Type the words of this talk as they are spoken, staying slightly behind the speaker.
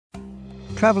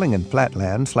Traveling in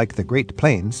flatlands like the Great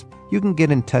Plains, you can get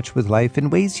in touch with life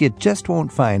in ways you just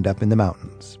won't find up in the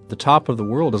mountains. The top of the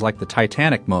world is like the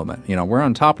Titanic moment. We're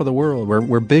on top of the world.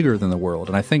 We're bigger than the world.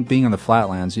 And I think being in the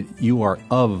flatlands, you are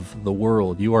of the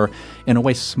world. You are, in a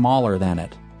way, smaller than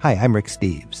it. Hi, I'm Rick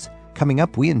Steves. Coming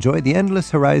up, we enjoy the endless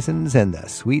horizons and the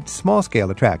sweet, small-scale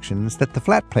attractions that the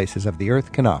flat places of the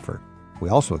Earth can offer. We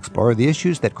also explore the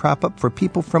issues that crop up for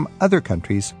people from other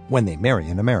countries when they marry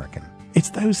an American.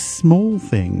 It's those small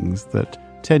things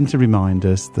that tend to remind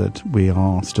us that we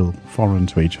are still foreign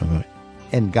to each other.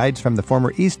 And guides from the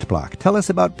former East Bloc tell us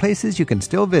about places you can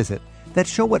still visit that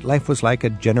show what life was like a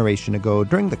generation ago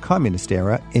during the communist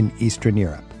era in Eastern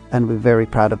Europe. And we're very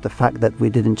proud of the fact that we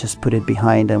didn't just put it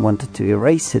behind and wanted to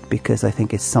erase it, because I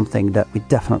think it's something that we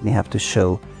definitely have to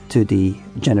show to the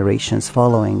generations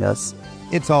following us.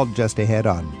 It's all just ahead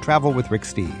on Travel with Rick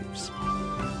Steves.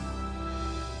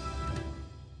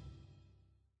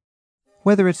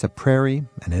 Whether it's a prairie,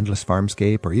 an endless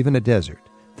farmscape, or even a desert,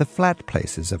 the flat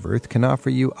places of Earth can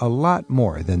offer you a lot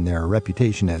more than their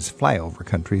reputation as flyover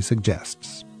country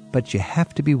suggests. But you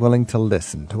have to be willing to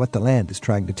listen to what the land is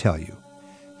trying to tell you.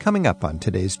 Coming up on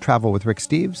today's Travel with Rick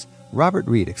Steves, Robert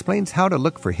Reed explains how to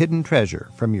look for hidden treasure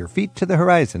from your feet to the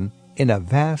horizon in a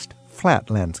vast,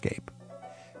 flat landscape.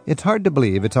 It's hard to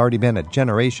believe it's already been a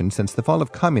generation since the fall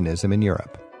of communism in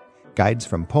Europe. Guides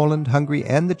from Poland, Hungary,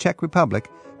 and the Czech Republic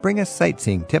bring us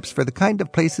sightseeing tips for the kind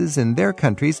of places in their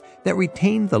countries that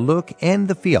retain the look and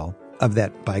the feel of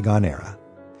that bygone era.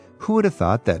 Who would have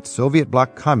thought that Soviet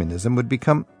bloc communism would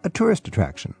become a tourist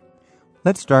attraction?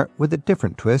 Let's start with a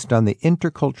different twist on the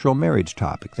intercultural marriage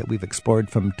topic that we've explored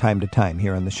from time to time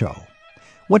here on the show.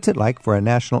 What's it like for a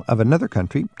national of another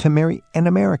country to marry an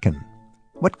American?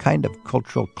 What kind of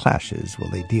cultural clashes will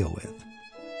they deal with?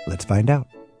 Let's find out.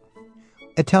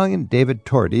 Italian David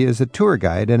Tordi is a tour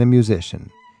guide and a musician.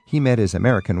 He met his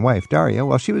American wife, Daria,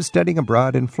 while she was studying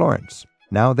abroad in Florence.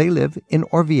 Now they live in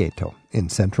Orvieto, in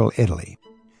central Italy.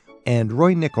 And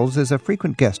Roy Nichols is a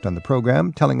frequent guest on the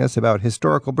program, telling us about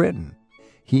historical Britain.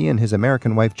 He and his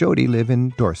American wife, Jody, live in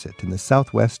Dorset, in the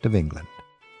southwest of England.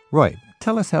 Roy,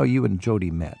 tell us how you and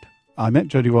Jody met. I met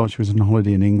Jody while she was on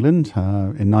holiday in England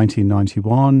in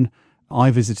 1991. I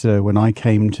visited her when I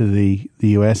came to the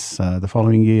US the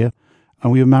following year.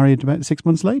 And we were married about 6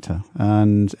 months later.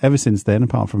 And ever since then,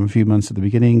 apart from a few months at the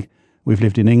beginning, we've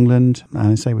lived in England. And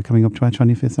I say we're coming up to our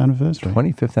 25th anniversary.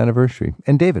 25th anniversary.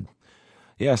 And David?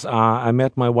 Yes, I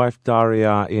met my wife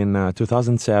Daria in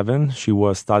 2007. She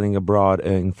was studying abroad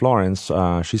in Florence.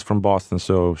 She's from Boston,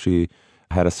 so she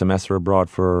had a semester abroad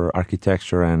for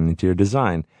architecture and interior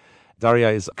design.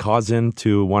 Daria is a cousin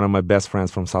to one of my best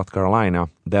friends from South Carolina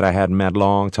that I had met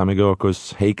long time ago,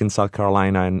 because Aiken, South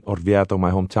Carolina, and Orvieto, my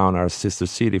hometown, are a sister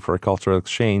city for a cultural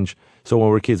exchange. So when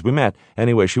we were kids, we met.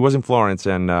 Anyway, she was in Florence,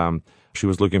 and she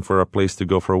was looking for a place to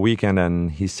go for a weekend,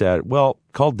 and he said, well,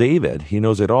 call David. He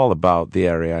knows it all about the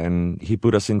area. And he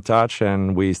put us in touch,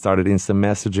 and we started instant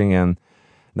messaging, and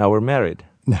now we're married.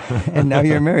 And now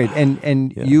you're married.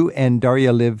 And yeah. You and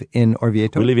Daria live in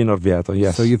Orvieto? We live in Orvieto,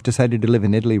 yes. So you've decided to live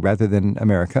in Italy rather than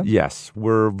America? Yes.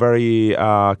 We're very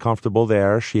comfortable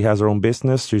there. She has her own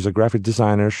business. She's a graphic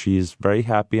designer. She's very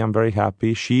happy. I'm very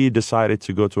happy. She decided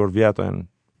to go to Orvieto, and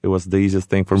it was the easiest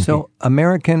thing for me. So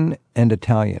American and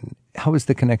Italian, how is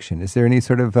the connection? Is there any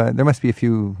sort of, there must be a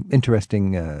few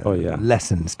interesting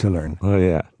lessons to learn. Oh,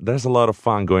 yeah. There's a lot of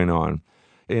fun going on.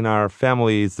 In our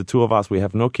family, it's the two of us. We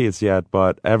have no kids yet,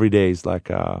 but every day is like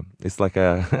a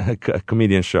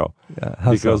comedian show.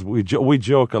 Because so? we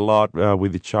joke a lot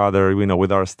with each other, with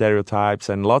our stereotypes,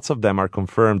 and lots of them are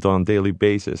confirmed on a daily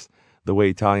basis. The way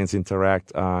Italians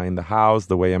interact in the house,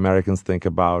 the way Americans think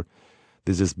about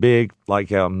this is big. Like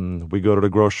we go to the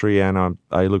grocery and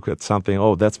I look at something.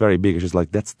 Oh, that's very big. She's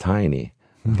like, that's tiny.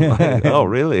 Like, oh,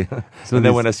 really? So and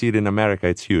then when I see it in America,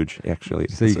 it's huge, actually.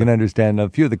 So you can understand a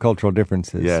few of the cultural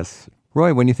differences. Yes.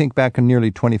 Roy, when you think back on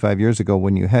nearly 25 years ago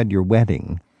when you had your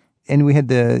wedding, and we had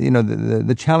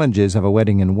the challenges of a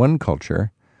wedding in one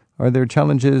culture, are there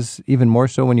challenges even more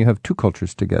so when you have two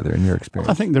cultures together in your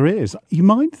experience? I think there is. You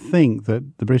might think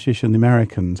that the British and the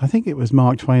Americans, I think it was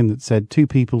Mark Twain that said, two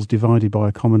peoples divided by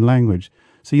a common language.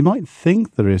 So you might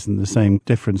think there isn't the same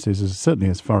differences,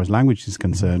 certainly as far as language is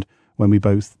concerned, when we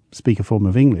both speak a form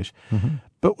of English. Mm-hmm.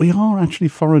 But we are actually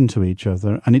foreign to each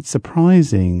other, and it's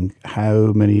surprising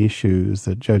how many issues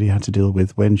that Jody had to deal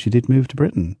with when she did move to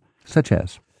Britain. Such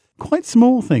as? Quite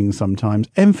small things sometimes,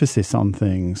 emphasis on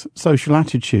things, social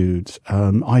attitudes.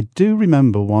 I do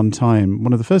remember one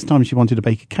of the first times she wanted to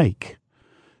bake a cake.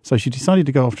 So she decided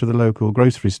to go off to the local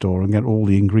grocery store and get all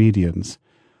the ingredients.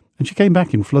 And she came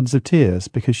back in floods of tears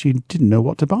because she didn't know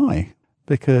what to buy.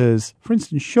 Because, for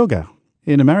instance, sugar.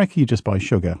 In America, you just buy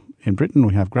sugar. In Britain,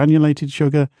 we have granulated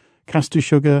sugar, castor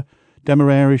sugar,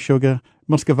 demerara sugar,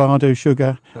 muscovado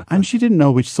sugar, and she didn't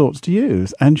know which sorts to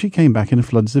use, and she came back in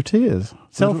floods of tears.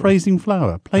 Self-raising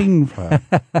flour, plain flour,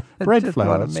 bread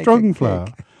flour, strong flour.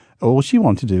 All she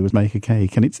wanted to do was make a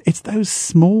cake, and it's those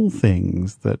small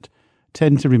things that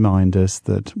tend to remind us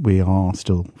that we are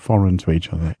still foreign to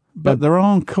each other. But there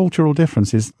are cultural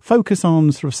differences. Focus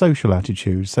on sort of social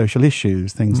attitudes, social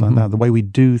issues, things like that, the way we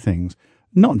do things.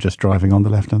 Not just driving on the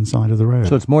left-hand side of the road.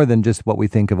 So it's more than just what we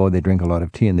think of, oh, they drink a lot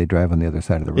of tea and they drive on the other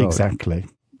side of the road. Exactly.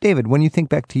 David, when you think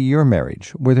back to your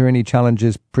marriage, were there any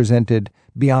challenges presented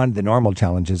beyond the normal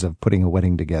challenges of putting a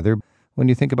wedding together? When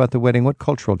you think about the wedding, what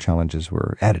cultural challenges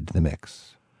were added to the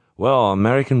mix? Well,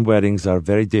 American weddings are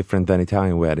very different than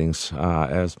Italian weddings,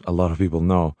 as a lot of people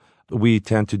know. We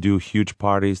tend to do huge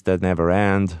parties that never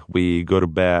end. We go to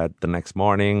bed the next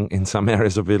morning. In some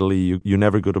areas of Italy, you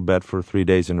never go to bed for 3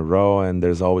 days in a row, and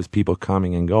there's always people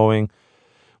coming and going.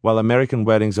 While American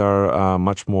weddings are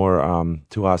much more,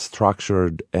 to us,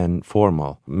 structured and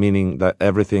formal, meaning that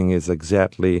everything is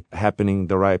exactly happening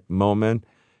the right moment.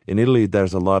 In Italy,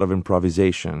 there's a lot of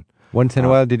improvisation. Once in a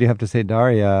while, did you have to say,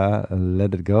 Daria,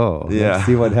 let it go? Yeah. Let's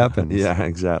see what happens. Yeah,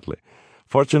 exactly.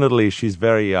 Fortunately, she's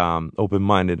very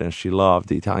open-minded, and she loved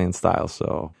the Italian style.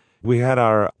 So we had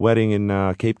our wedding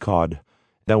in Cape Cod.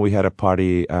 Then we had a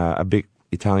party, a big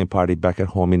Italian party back at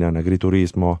home in an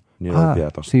agriturismo near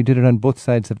Orvieto. So you did it on both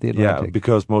sides of the Atlantic. Yeah,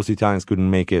 because most Italians couldn't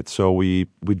make it. So we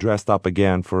dressed up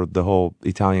again for the whole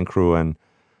Italian crew and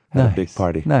had a big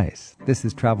party. Nice. This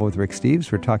is Travel with Rick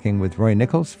Steves. We're talking with Roy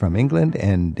Nichols from England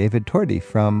and David Tordi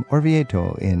from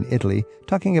Orvieto in Italy,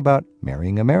 talking about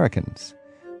marrying Americans.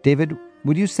 David,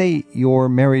 would you say your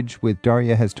marriage with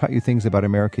Daria has taught you things about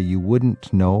America you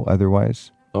wouldn't know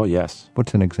otherwise? Oh, yes.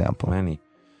 What's an example? Many.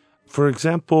 For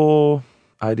example,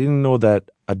 I didn't know that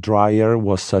a dryer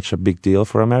was such a big deal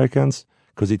for Americans,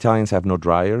 because Italians have no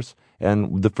dryers.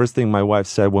 And the first thing my wife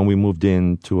said when we moved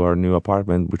into our new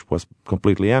apartment, which was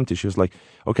completely empty, she was like,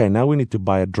 okay, now we need to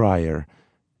buy a dryer.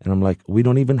 And I'm like, we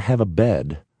don't even have a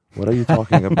bed. What are you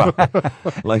talking about?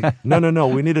 Like, no,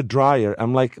 we need a dryer.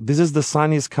 I'm like, this is the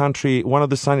sunniest country, one of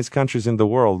the sunniest countries in the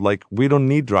world. Like, we don't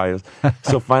need dryers.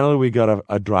 So finally we got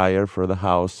a dryer for the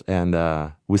house, and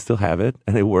we still have it,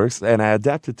 and it works, and I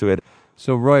adapted to it.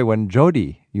 So, Roy, when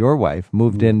Jody, your wife,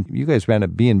 moved in, you guys ran a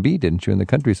B&B, didn't you, in the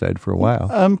countryside for a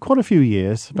while? Quite a few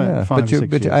years, about 5 or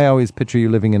 6 years. I always picture you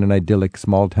living in an idyllic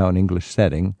small-town English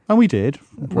setting. And we did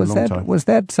for a long time. Was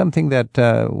that something that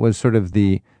was sort of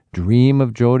the dream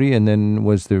of Jody, and then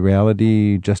was the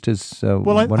reality just as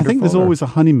wonderful? I think there's always a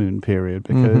honeymoon period,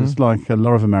 because like a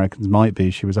lot of Americans might be,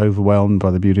 she was overwhelmed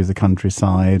by the beauty of the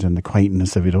countryside and the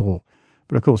quaintness of it all.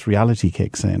 But of course, reality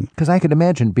kicks in. Because I could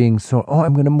imagine being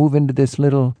I'm going to move into this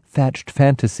little thatched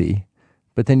fantasy,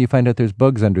 but then you find out there's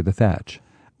bugs under the thatch.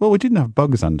 Well, we didn't have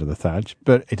bugs under the thatch,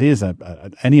 but it is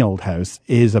any old house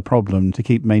is a problem to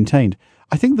keep maintained.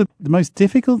 I think the most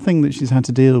difficult thing that she's had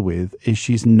to deal with is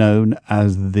she's known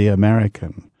as the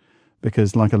American.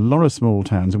 Because like a lot of small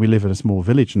towns, and we live in a small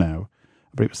village now,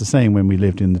 but it was the same when we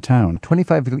lived in the town.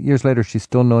 25 years later, she's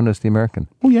still known as the American.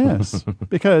 Oh, yes,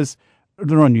 because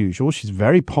they're unusual. She's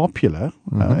very popular.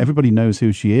 Everybody knows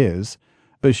who she is,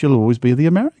 but she'll always be the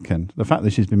American. The fact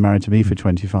that she's been married to me for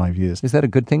 25 years. Is that a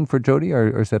good thing for Jody,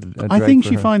 or is that a drag I think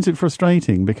she her? finds it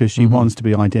frustrating, because she wants to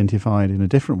be identified in a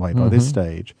different way by this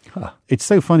stage. Huh. It's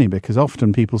so funny, because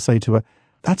often people say to her,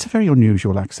 that's a very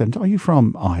unusual accent. Are you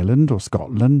from Ireland or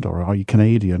Scotland, or are you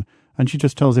Canadian? And she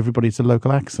just tells everybody it's a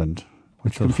local accent,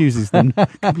 which confuses them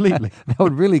completely. That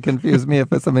would really confuse me if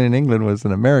someone in England was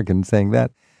an American saying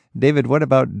that. David, what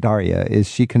about Daria? Is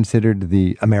she considered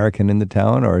the American in the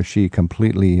town, or has she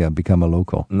completely become a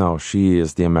local? No, she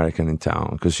is the American in town,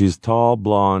 because she's tall,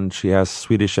 blonde, she has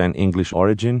Swedish and English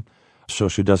origin, so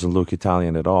she doesn't look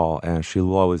Italian at all, and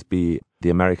she'll always be the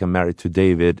American married to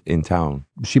David in town.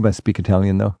 She must speak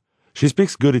Italian, though. She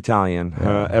speaks good Italian.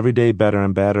 Every day better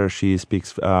and better. She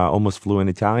speaks almost fluent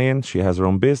Italian. She has her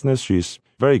own business. She's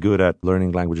very good at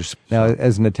learning languages. Now,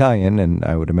 as an Italian, and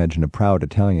I would imagine a proud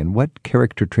Italian, what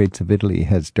character traits of Italy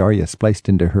has Daria spliced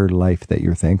into her life that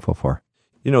you're thankful for?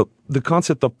 You know, the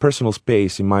concept of personal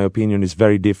space, in my opinion, is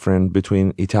very different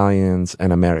between Italians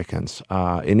and Americans.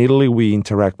 In Italy, we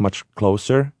interact much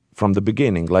closer from the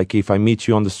beginning. Like if I meet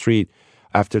you on the street,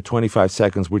 after 25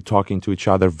 seconds, we're talking to each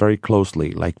other very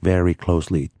closely, like very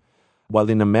closely. While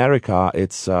in America,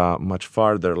 it's much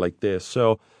farther like this.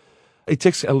 So it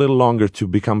takes a little longer to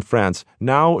become friends.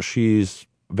 Now she's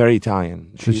very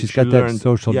Italian. So she's got that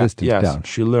social distance down.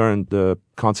 She learned the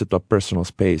concept of personal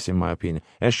space, in my opinion.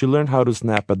 And she learned how to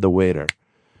snap at the waiter.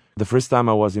 The first time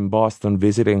I was in Boston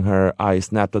visiting her, I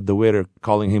snapped at the waiter,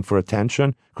 calling him for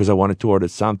attention because I wanted to order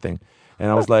something. And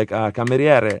I was like,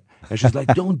 cameriere. And she's like,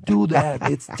 don't do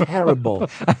that. It's terrible.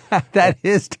 That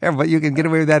is terrible. You can get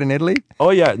away with that in Italy?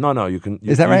 Oh, yeah. No, you can.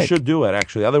 Is that right? You should do it,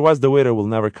 actually. Otherwise, the waiter will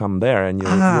never come there, and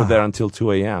you're there until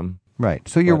 2 a.m. Right.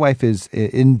 So your wife is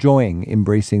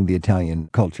embracing the Italian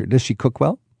culture. Does she cook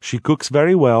well? She cooks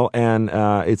very well, and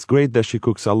it's great that she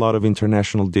cooks a lot of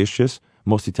international dishes.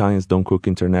 Most Italians don't cook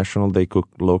international. They cook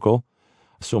local.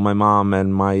 So my mom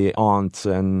and my aunts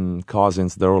and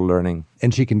cousins, they're all learning.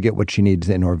 And she can get what she needs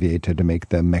in Orvieto to make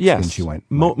the Mexican she wants.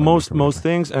 Most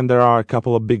things, and there are a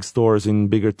couple of big stores in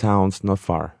bigger towns not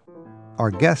far.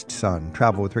 Our guests on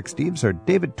Travel with Rick Steves are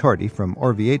David Torti from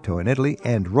Orvieto in Italy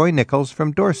and Roy Nichols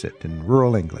from Dorset in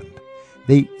rural England.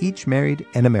 They each married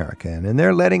an American, and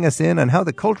they're letting us in on how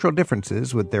the cultural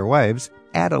differences with their wives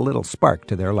add a little spark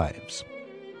to their lives.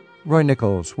 Roy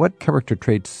Nichols, what character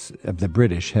traits of the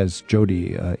British has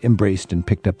Jody embraced and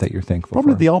picked up that you're thankful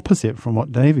Probably for? the opposite from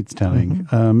what David's telling.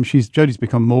 Jodie's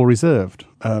become more reserved,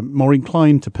 more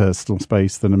inclined to personal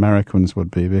space than Americans would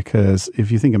be, because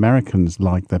if you think Americans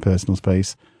like their personal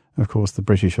space, of course the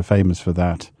British are famous for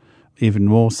that, even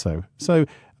more so. So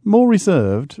more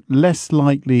reserved, less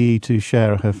likely to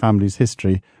share her family's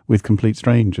history with complete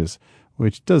strangers,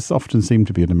 which does often seem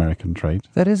to be an American trait.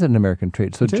 That is an American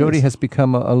trait. So Jody has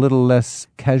become a little less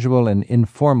casual and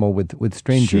informal with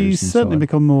strangers. She's certainly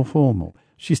become more formal.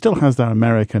 She still has that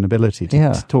American ability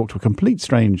to talk to a complete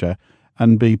stranger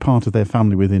and be part of their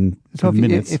family within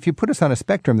minutes. If you put us on a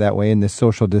spectrum that way, in this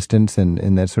social distance and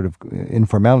in that sort of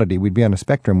informality, we'd be on a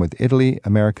spectrum with Italy,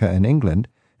 America, and England.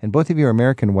 And both of your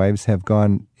American wives have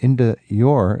gone into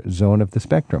your zone of the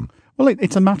spectrum. Well,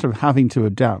 it's a matter of having to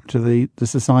adapt to the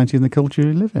society and the culture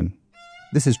you live in.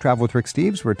 This is Travel with Rick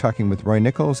Steves. We're talking with Roy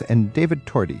Nichols and David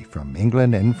Torti from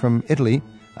England and from Italy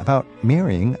about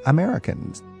marrying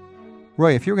Americans.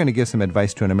 Roy, if you were going to give some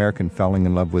advice to an American falling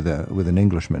in love with an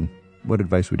Englishman, what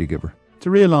advice would you give her? To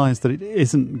realise that it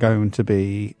isn't going to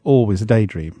be always a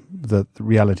daydream, that the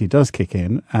reality does kick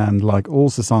in, and like all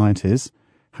societies,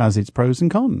 has its pros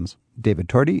and cons. David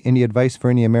Torti, any advice for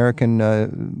any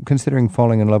American considering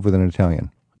falling in love with an Italian?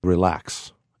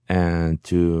 Relax and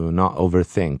to not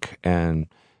overthink and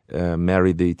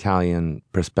marry the Italian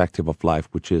perspective of life,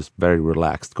 which is very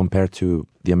relaxed compared to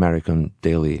the American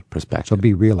daily perspective. So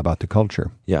be real about the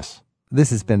culture. Yes. This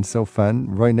has been so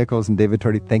fun. Roy Nichols and David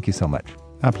Torti, thank you so much.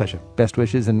 Our pleasure. Best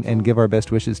wishes, and give our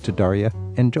best wishes to Daria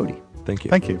and Jody. Thank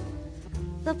you. Thank you.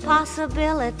 The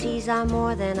possibilities are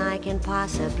more than I can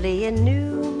possibly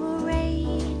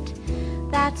enumerate.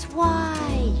 That's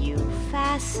why you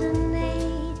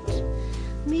fascinate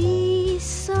me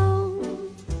so.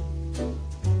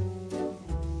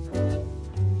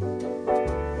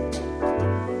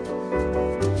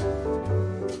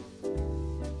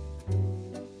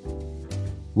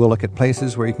 We'll look at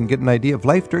places where you can get an idea of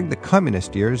life during the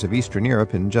communist years of Eastern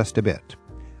Europe in just a bit.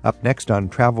 Up next on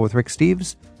Travel with Rick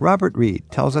Steves, Robert Reed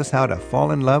tells us how to fall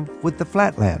in love with the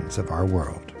flatlands of our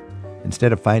world.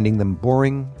 Instead of finding them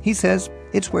boring, he says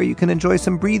it's where you can enjoy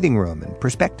some breathing room and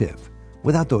perspective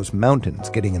without those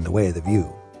mountains getting in the way of the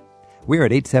view. We're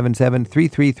at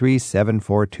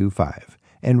 877-333-7425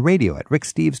 and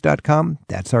radio@ricksteves.com.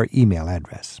 That's our email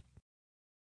address.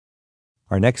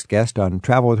 Our next guest on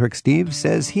Travel with Rick Steves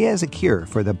says he has a cure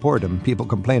for the boredom people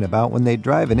complain about when they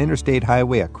drive an interstate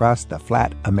highway across the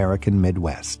flat American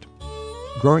Midwest.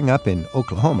 Growing up in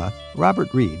Oklahoma,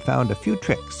 Robert Reed found a few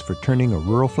tricks for turning a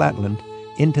rural flatland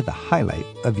into the highlight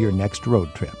of your next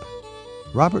road trip.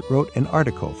 Robert wrote an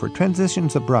article for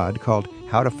Transitions Abroad called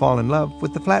How to Fall in Love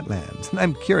with the Flatlands, and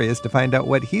I'm curious to find out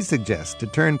what he suggests to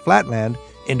turn flatland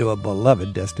into a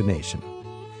beloved destination.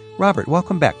 Robert,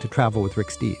 welcome back to Travel with Rick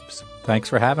Steves. Thanks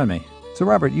for having me. So,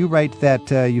 Robert, you write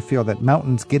that you feel that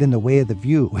mountains get in the way of the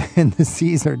view and the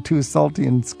seas are too salty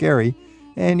and scary,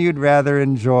 and you'd rather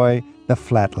enjoy the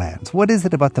flatlands. What is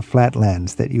it about the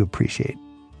flatlands that you appreciate?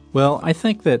 Well, I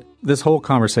think that this whole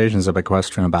conversation is a big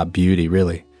question about beauty,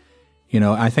 really. You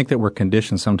know, I think that we're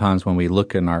conditioned sometimes when we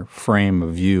look in our frame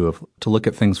of view to look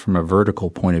at things from a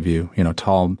vertical point of view, you know,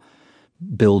 tall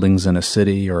buildings in a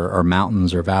city or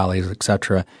mountains or valleys,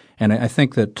 etc. And I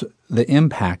think that the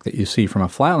impact that you see from a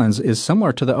flatlands is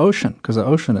similar to the ocean, because the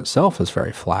ocean itself is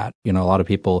very flat. You know, a lot of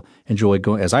people enjoy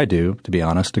going, as I do, to be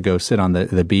honest, to go sit on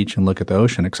the beach and look at the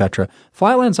ocean, etc.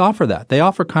 Flatlands offer that. They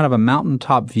offer kind of a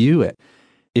mountaintop view.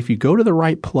 If you go to the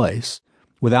right place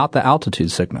without the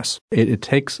altitude sickness, it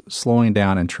takes slowing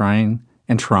down and trying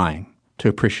to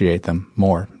appreciate them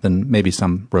more than maybe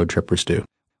some road trippers do.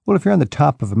 Well, if you're on the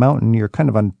top of a mountain, you're kind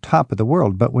of on top of the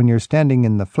world. But when you're standing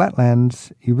in the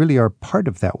flatlands, you really are part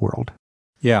of that world.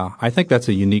 Yeah, I think that's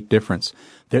a unique difference.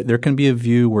 There can be a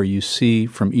view where you see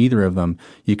from either of them,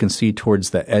 you can see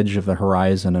towards the edge of the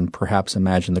horizon and perhaps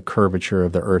imagine the curvature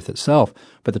of the Earth itself.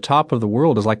 But the top of the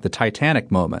world is like the Titanic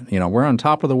moment. We're on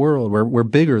top of the world. We're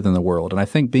bigger than the world. And I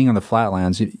think being on the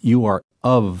flatlands, you are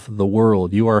of the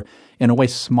world. You are, in a way,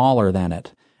 smaller than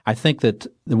it. I think that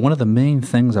one of the main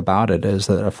things about it is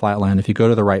that a flatland, if you go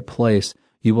to the right place,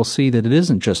 you will see that it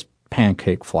isn't just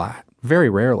pancake flat. Very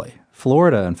rarely.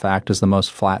 Florida, in fact, is the most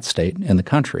flat state in the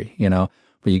country,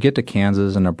 But you get to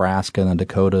Kansas and Nebraska and the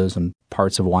Dakotas and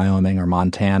parts of Wyoming or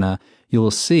Montana, you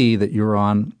will see that you're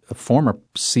on a former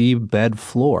seabed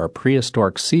floor.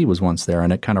 Prehistoric sea was once there,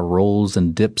 and it kind of rolls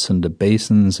and dips into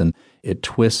basins, and it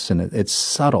twists, and it's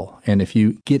subtle. And if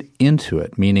you get into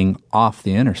it, meaning off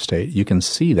the interstate, you can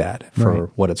see that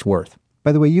for what it's worth.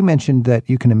 By the way, you mentioned that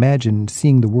you can imagine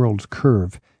seeing the world's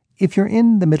curve. If you're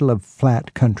in the middle of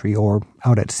flat country or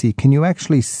out at sea, can you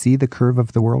actually see the curve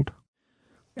of the world?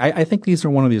 I think these are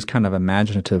one of these kind of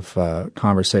imaginative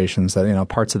conversations that,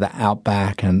 parts of the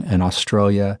outback and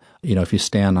Australia, if you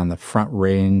stand on the front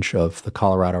range of the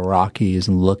Colorado Rockies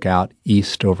and look out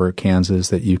east over Kansas,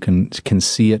 that you can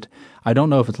see it. I don't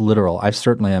know if it's literal. I've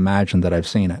certainly imagined that I've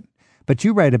seen it. But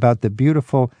you write about the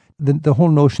beautiful, the whole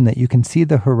notion that you can see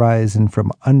the horizon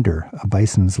from under a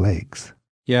bison's legs.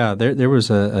 Yeah, there was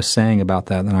a saying about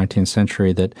that in the 19th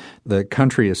century that the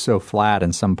country is so flat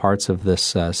in some parts of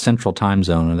this central time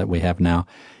zone that we have now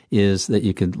is that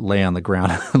you could lay on the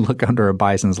ground and look under a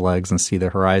bison's legs and see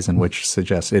the horizon, which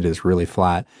suggests it is really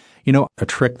flat. A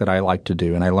trick that I like to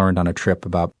do, and I learned on a trip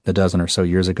about a dozen or so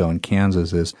years ago in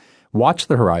Kansas, is watch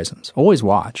the horizons. Always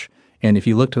watch. And if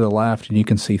you look to the left and you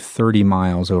can see 30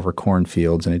 miles over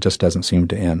cornfields and it just doesn't seem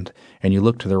to end, and you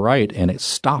look to the right and it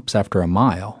stops after a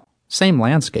mile, same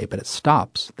landscape, but it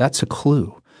stops. That's a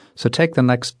clue. So take the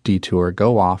next detour,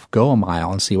 go off, go a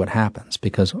mile and see what happens,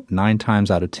 because 9 times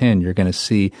out of 10, you're going to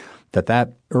see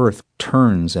that earth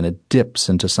turns and it dips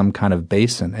into some kind of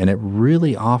basin, and it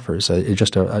really offers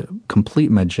just a complete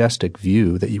majestic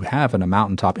view that you have in a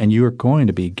mountaintop, and you're going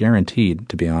to be guaranteed,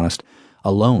 to be honest,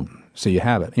 alone. So you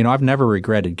have it. I've never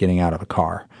regretted getting out of a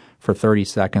car for 30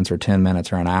 seconds or 10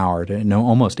 minutes or an hour to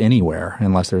almost anywhere,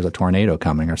 unless there's a tornado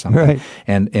coming or something. Right.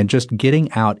 And just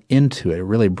getting out into it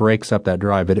really breaks up that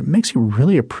drive, but it makes you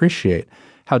really appreciate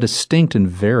how distinct and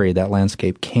varied that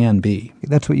landscape can be.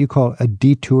 That's what you call a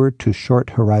detour to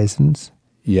short horizons?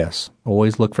 Yes.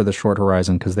 Always look for the short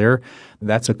horizon, because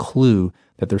that's a clue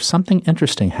that there's something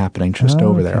interesting happening just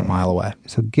over there a mile away.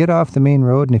 So get off the main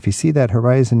road, and if you see that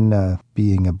horizon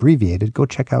being abbreviated, go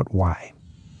check out why.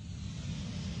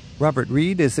 Robert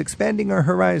Reed is expanding our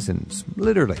horizons,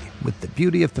 literally, with the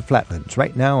beauty of the flatlands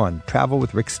right now on Travel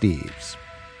with Rick Steves.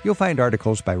 You'll find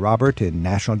articles by Robert in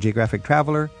National Geographic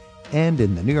Traveler and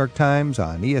in the New York Times,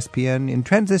 on ESPN, in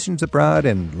Transitions Abroad,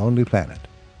 and Lonely Planet.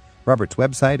 Robert's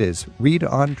website is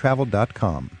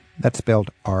readontravel.com. That's spelled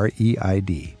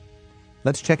R-E-I-D.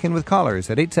 Let's check in with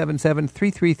callers at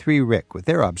 877-333-RICK with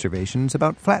their observations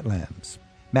about flatlands.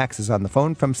 Max is on the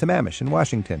phone from Sammamish in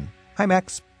Washington. Hi,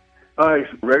 Max. Hi,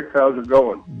 Rick. How's it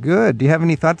going? Good. Do you have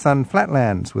any thoughts on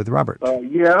flatlands with Robert?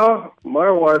 Yeah. My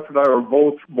wife and I were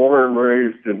both born and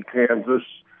raised in Kansas.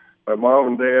 My mom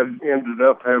and dad ended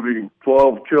up having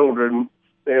 12 children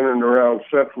in and around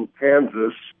central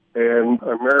Kansas, and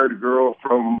I married a girl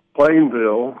from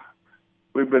Plainville.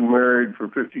 We've been married for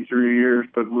 53 years,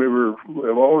 but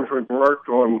we've always remarked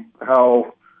on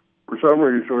how, for some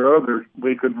reason or other,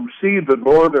 we could see the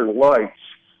northern lights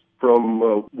from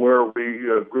where we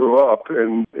grew up,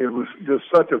 and it was just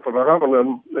such a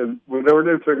phenomenon, and we never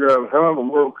did figure out how in the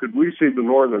world could we see the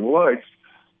northern lights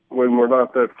when we're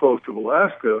not that close to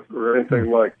Alaska or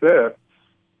anything like that.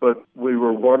 But we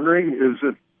were wondering,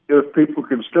 if people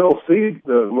can still see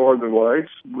the northern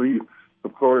lights. We,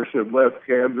 of course, have left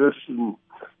Kansas, and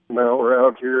now we're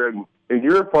out here in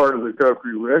your part of the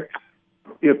country, Rick.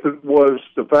 If it was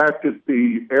the fact that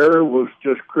the air was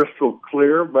just crystal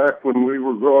clear back when we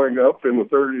were growing up in the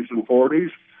 30s and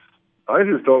 40s, I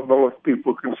just don't know if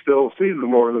people can still see the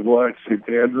northern lights in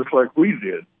Kansas like we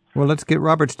did. Well, let's get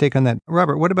Robert's take on that.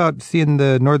 Robert, what about seeing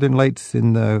the northern lights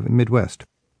in the Midwest?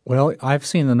 Well, I've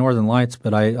seen the northern lights,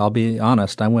 but I'll be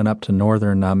honest, I went up to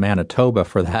northern Manitoba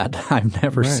for that. I've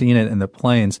never seen it in the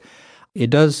plains. It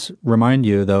does remind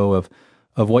you, though, of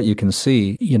what you can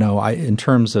see. In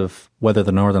terms of whether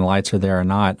the northern lights are there or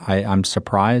not, I'm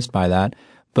surprised by that.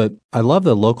 But I love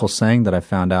the local saying that I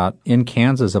found out in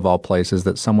Kansas, of all places,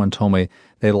 that someone told me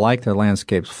they like their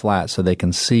landscapes flat so they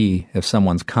can see if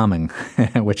someone's coming,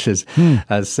 which is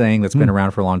a saying that's been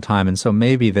around for a long time. And so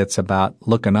maybe that's about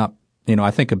looking up. You know,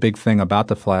 I think a big thing about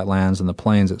the flatlands and the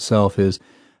plains itself is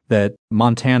that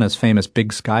Montana's famous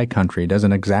big sky country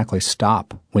doesn't exactly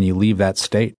stop when you leave that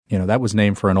state. You know, that was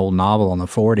named for an old novel in the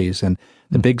 40s. And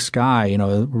the big sky, you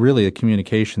know, really the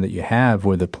communication that you have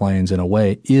with the plains in a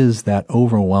way is that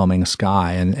overwhelming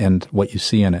sky and what you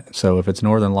see in it. So if it's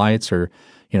northern lights or,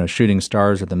 you know, shooting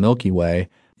stars at the Milky Way,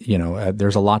 you know,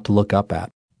 there's a lot to look up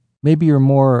at. Maybe you're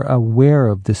more aware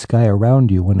of the sky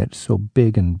around you when it's so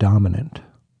big and dominant.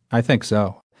 I think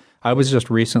so. I was just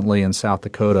recently in South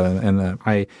Dakota, and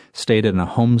I stayed in a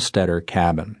homesteader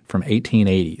cabin from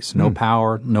 1880s. No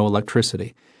power, no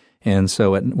electricity. And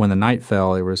so when the night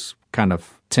fell, it was kind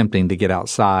of tempting to get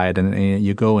outside, and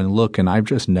you go and look, and I've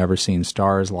just never seen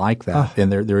stars like that.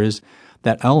 And there is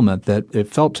that element that it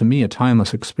felt to me a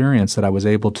timeless experience that I was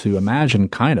able to imagine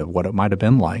kind of what it might have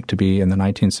been like to be in the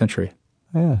 19th century.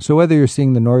 Yeah. So whether you're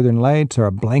seeing the northern lights or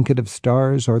a blanket of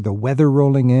stars or the weather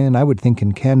rolling in, I would think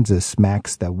in Kansas,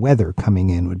 Max, the weather coming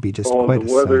in would be just quite a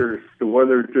sight. The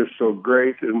weather is just so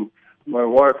great. And my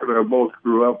wife and I both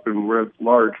grew up in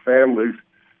large families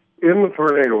in the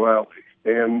Tornado Valley.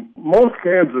 And most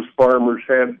Kansas farmers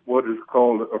had what is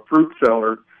called a fruit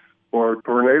cellar or a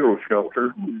tornado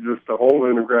shelter, just a hole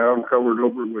in the ground covered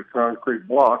over with concrete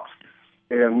blocks.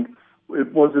 And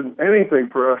it wasn't anything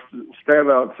for us to stand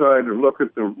outside and look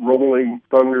at the rolling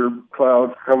thunder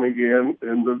clouds coming in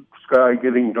and the sky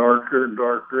getting darker and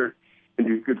darker, and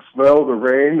you could smell the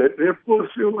rain. It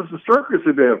was a circus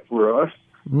event for us.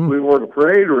 We weren't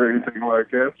afraid or anything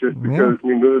like that, just because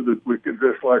we knew that we could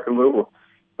just like a little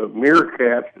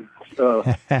meerkat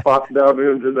pop down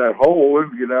into that hole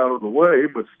and get out of the way,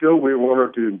 but still we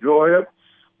wanted to enjoy it,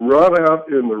 run out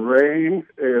in the rain,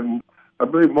 and I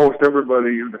believe most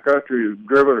everybody in the country has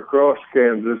driven across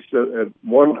Kansas at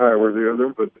one time or the other,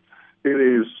 but it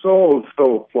is so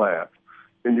flat,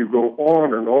 and you go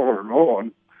on and on and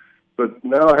on. But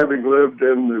now, having lived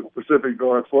in the Pacific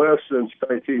Northwest since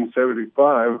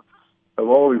 1975, I've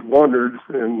always wondered,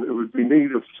 and it would be neat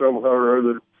if somehow or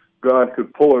other God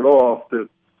could pull it off, that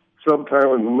sometime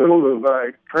in the middle of the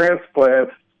night, transplant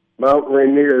Mount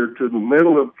Rainier to the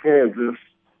middle of Kansas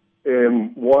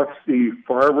and watch the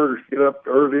farmers get up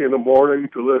early in the morning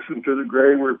to listen to the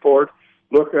grain report,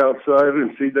 look outside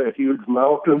and see that huge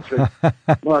mountain, say,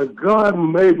 my God,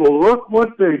 Mabel, look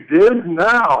what they did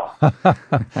now.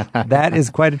 That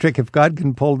is quite a trick. If God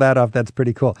can pull that off, that's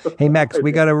pretty cool. Hey, Max,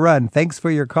 we got to run. Thanks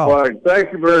for your call. Fine.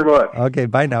 Thank you very much. Okay,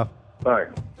 bye now. Bye.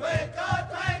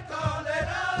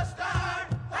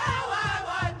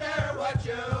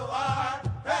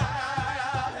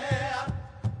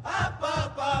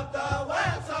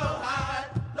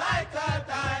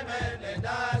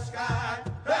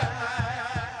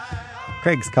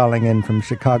 Craig's calling in from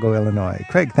Chicago, Illinois.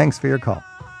 Craig, thanks for your call.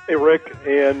 Hey, Rick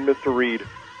and Mr. Reed.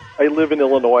 I live in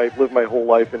Illinois. I've lived my whole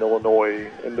life in Illinois,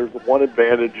 and there's one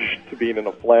advantage to being in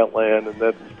a flatland, and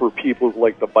that's for people who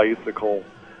like the bicycle.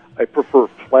 I prefer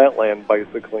flatland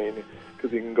bicycling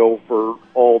because you can go for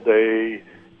all day.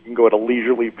 You can go at a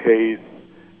leisurely pace.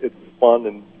 It's fun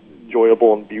and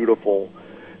enjoyable and beautiful.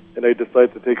 And I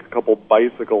decided to take a couple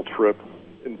bicycle trips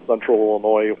in central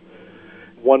Illinois.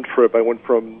 One trip, I went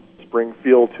from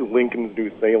Springfield to Lincoln's New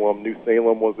Salem. New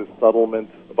Salem was a settlement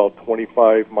about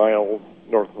 25 miles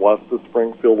northwest of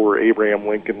Springfield where Abraham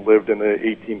Lincoln lived in the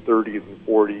 1830s and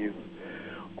 40s.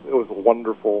 It was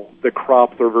wonderful. The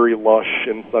crops are very lush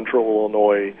in central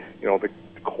Illinois, you know, the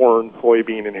corn,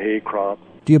 soybean, and hay crops.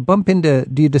 Do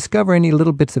you discover any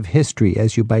little bits of history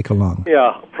as you bike along?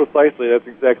 Yeah, precisely. That's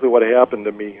exactly what happened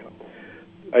to me.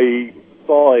 I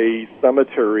saw a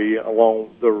cemetery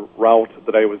along the route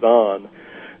that I was on,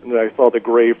 and then I saw the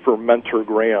grave for Mentor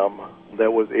Graham.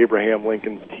 That was Abraham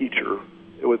Lincoln's teacher.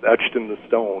 It was etched in the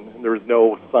stone, and there was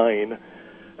no sign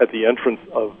at the entrance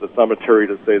of the cemetery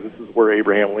to say this is where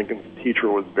Abraham Lincoln's teacher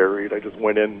was buried. I just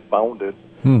went in and found it.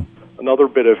 Another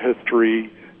bit of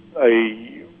history,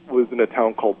 I was in a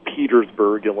town called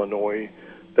Petersburg, Illinois.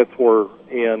 That's where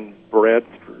Anne Bradstreet,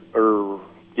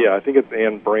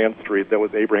 that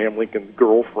was Abraham Lincoln's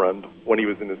girlfriend when he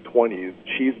was in his 20s.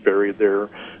 She's buried there,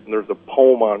 and there's a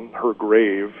poem on her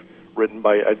grave written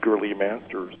by Edgar Lee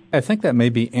Masters. I think that may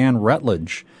be Anne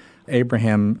Rutledge.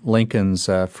 Abraham Lincoln's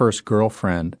first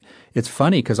girlfriend. It's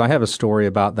funny because I have a story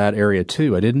about that area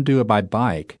too. I didn't do it by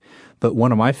bike, but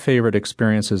one of my favorite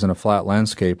experiences in a flat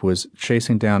landscape was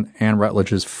chasing down Anne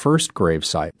Rutledge's first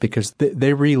gravesite because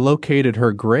they relocated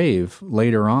her grave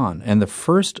later on. And the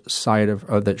first site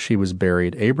of that she was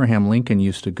buried, Abraham Lincoln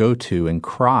used to go to and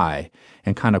cry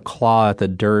and kind of claw at the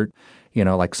dirt,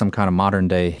 like some kind of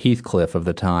modern-day Heathcliff of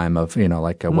the time of,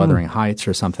 like Wuthering Heights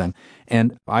or something.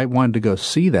 And I wanted to go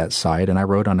see that site, and I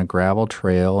rode on a gravel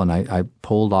trail, and I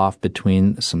pulled off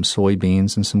between some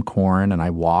soybeans and some corn, and I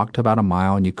walked about a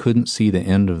mile, and you couldn't see the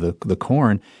end of the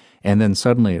corn. And then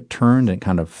suddenly it turned and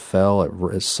kind of fell.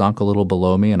 It sunk a little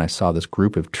below me, and I saw this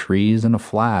group of trees and a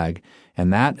flag.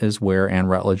 And that is where Anne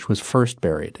Rutledge was first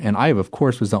buried. And I, of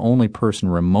course, was the only person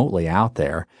remotely out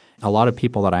there. A lot of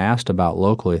people that I asked about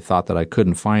locally thought that I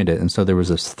couldn't find it. And so there was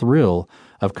this thrill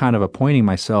of kind of appointing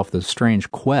myself this strange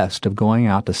quest of going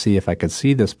out to see if I could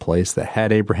see this place that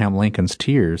had Abraham Lincoln's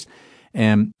tears.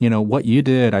 And, what you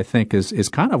did, I think, is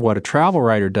kind of what a travel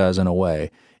writer does in a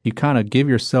way. You kind of give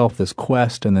yourself this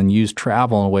quest and then use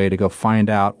travel in a way to go find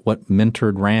out what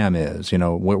Minturd Ram is,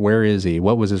 where is he,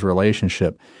 what was his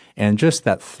relationship. And just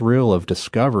that thrill of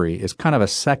discovery is kind of a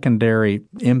secondary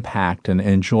impact and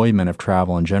enjoyment of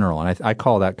travel in general. And I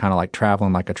call that kind of like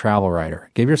traveling like a travel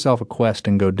writer. Give yourself a quest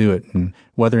and go do it. And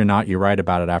whether or not you write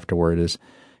about it afterward is,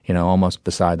 almost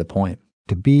beside the point.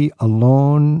 To be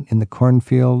alone in the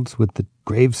cornfields with the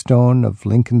gravestone of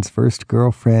Lincoln's first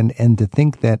girlfriend and to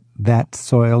think that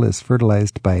soil is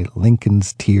fertilized by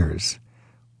Lincoln's tears.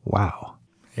 Wow.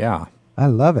 Yeah. I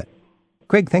love it.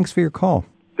 Craig, thanks for your call.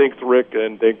 Thanks, Rick,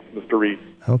 and thanks, Mr. Reed.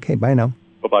 Okay, bye now.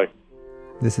 Bye-bye.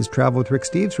 This is Travel with Rick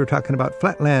Steves. We're talking about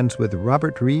Flatlands with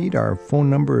Robert Reed. Our phone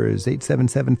number is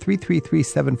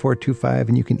 877-333-7425,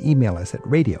 and you can email us at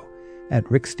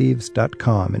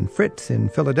radio@ricksteves.com. And Fritz in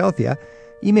Philadelphia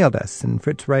emailed us, and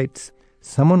Fritz writes,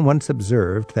 someone once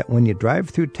observed that when you drive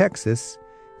through Texas,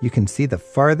 you can see the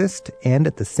farthest and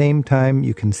at the same time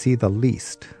you can see the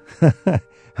least.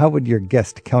 How would your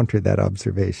guest counter that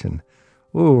observation?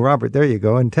 Ooh, Robert, there you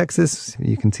go. In Texas,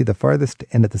 you can see the farthest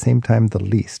and at the same time the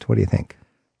least. What do you think?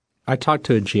 I talked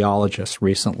to a geologist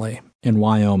recently in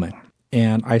Wyoming,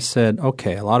 and I said,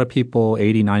 okay, a lot of people,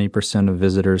 80-90% of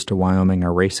visitors to Wyoming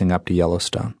are racing up to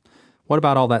Yellowstone. What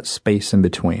about all that space in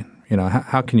between?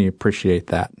 How can you appreciate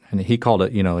that? And he called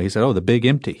it, he said, the big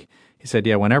empty. He said,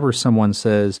 yeah, whenever someone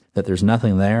says that there's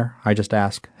nothing there, I just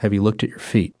ask, have you looked at your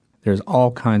feet? There's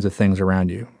all kinds of things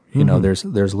around you.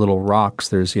 There's little rocks,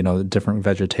 there's, different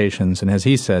vegetations. And as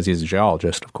he says, he's a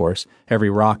geologist, of course, every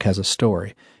rock has a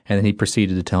story. And then he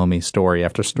proceeded to tell me story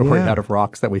after story out of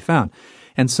rocks that we found.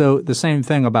 And so the same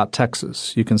thing about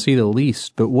Texas. You can see the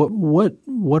least, but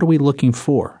what are we looking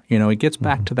for? It gets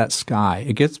back to that sky.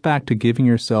 It gets back to giving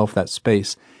yourself that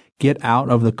space. Get out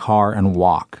of the car and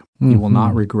walk. You will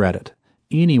not regret it.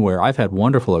 Anywhere. I've had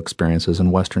wonderful experiences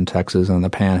in western Texas and the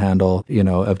Panhandle,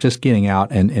 of just getting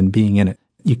out and being in it.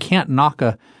 You can't knock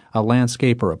a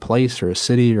landscape or a place or a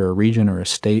city or a region or a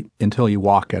state until you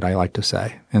walk it, I like to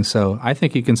say. And so I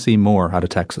think you can see more out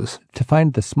of Texas. To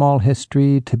find the small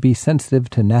history, to be sensitive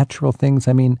to natural things,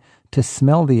 to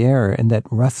smell the air in that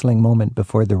rustling moment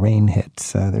before the rain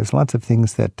hits. There's lots of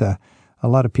things that a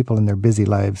lot of people in their busy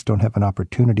lives don't have an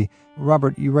opportunity.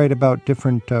 Robert, you write about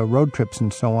different road trips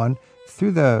and so on.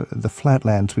 Through the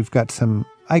flatlands, we've got some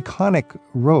iconic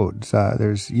roads.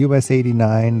 There's US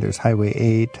 89, there's Highway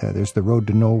 8, there's the Road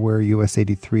to Nowhere, US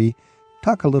 83.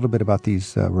 Talk a little bit about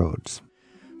these roads.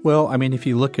 Well, if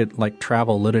you look at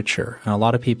travel literature, and a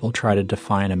lot of people try to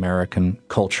define American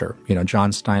culture.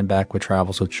 John Steinbeck with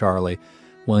Travels with Charlie,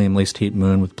 William Least Heat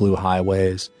Moon with Blue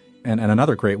Highways, and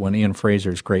another great one, Ian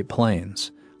Fraser's Great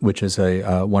Plains, which is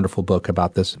a wonderful book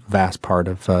about this vast part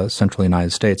of central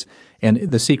United States. And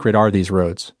the secret are these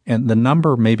roads. And the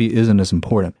number maybe isn't as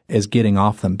important as getting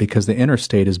off them because the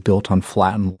interstate is built on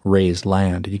flattened, raised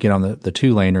land. You get on the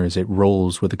two-laners, it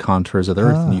rolls with the contours of the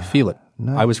earth, and you feel it.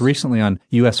 Nice. I was recently on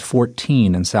US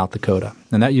 14 in South Dakota,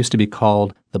 and that used to be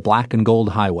called the Black and Gold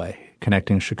Highway,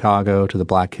 connecting Chicago to the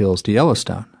Black Hills to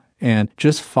Yellowstone. And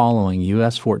just following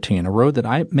US 14, a road that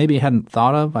I maybe hadn't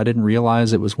thought of, I didn't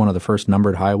realize it was one of the first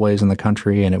numbered highways in the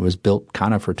country, and it was built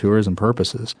kind of for tourism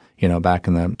purposes, back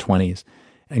in the 20s.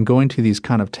 And going to these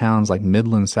kind of towns like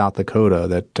Midland, South Dakota,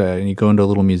 that you go into a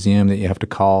little museum that you have to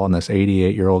call, and this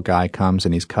 88-year-old guy comes,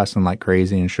 and he's cussing like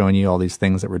crazy and showing you all these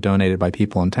things that were donated by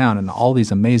people in town, and all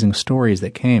these amazing stories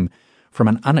that came from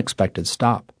an unexpected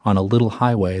stop on a little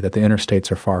highway that the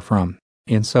interstates are far from.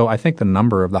 And so I think the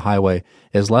number of the highway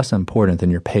is less important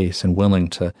than your pace and willing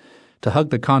to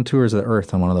hug the contours of the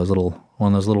earth on one of those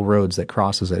little roads that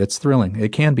crosses it. It's thrilling.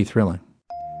 It can be thrilling.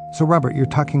 So, Robert, you're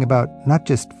talking about not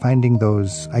just finding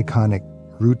those iconic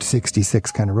Route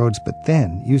 66 kind of roads, but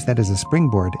then use that as a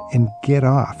springboard and get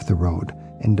off the road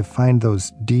and to find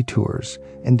those detours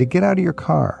and to get out of your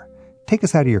car. Take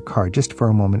us out of your car just for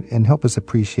a moment and help us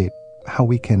appreciate how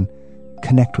we can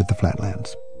connect with the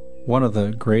flatlands. One of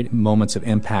the great moments of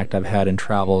impact I've had in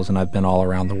travels, and I've been all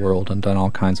around the world and done all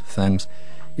kinds of things,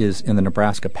 is in the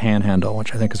Nebraska Panhandle,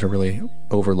 which I think is a really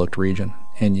overlooked region.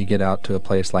 And you get out to a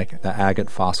place like the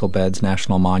Agate Fossil Beds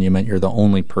National Monument. You're the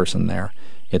only person there.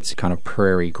 It's kind of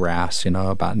prairie grass,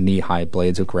 about knee-high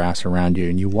blades of grass around you.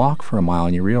 And you walk for a mile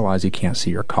and you realize you can't see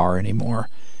your car anymore.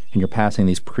 And you're passing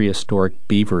these prehistoric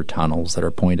beaver tunnels that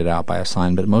are pointed out by a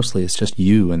sign, but mostly it's just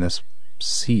you in this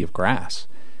sea of grass.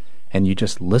 And you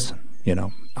just listen,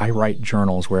 I write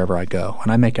journals wherever I go,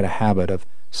 and I make it a habit of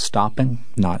stopping,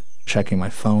 not checking my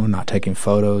phone, not taking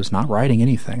photos, not writing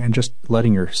anything, and just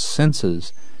letting your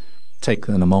senses take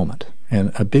in a moment.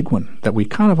 And a big one that we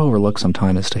kind of overlook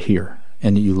sometimes is to hear.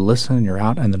 And you listen, and you're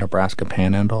out in the Nebraska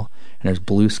Panhandle, and there's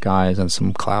blue skies and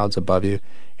some clouds above you,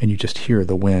 and you just hear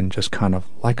the wind just kind of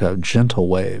like a gentle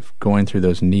wave going through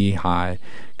those knee-high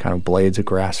kind of blades of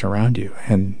grass around you,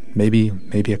 and maybe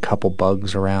a couple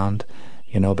bugs around,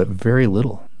 but very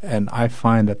little. And I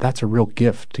find that that's a real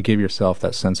gift to give yourself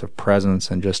that sense of presence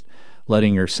and just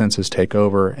letting your senses take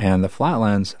over. And the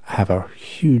flatlands have a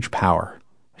huge power.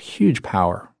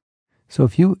 So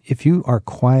if you are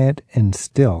quiet and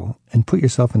still and put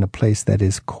yourself in a place that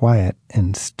is quiet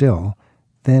and still,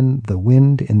 then the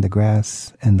wind in the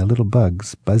grass and the little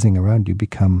bugs buzzing around you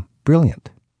become brilliant.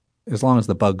 As long as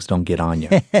the bugs don't get on you.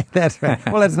 That's right.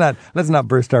 Well, let's not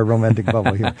burst our romantic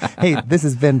bubble here. Hey, this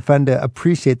has been fun to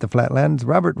appreciate the flatlands.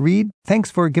 Robert Reed, thanks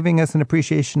for giving us an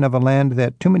appreciation of a land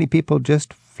that too many people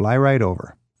just fly right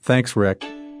over. Thanks, Rick.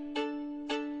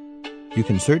 You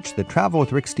can search the Travel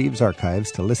with Rick Steves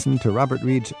archives to listen to Robert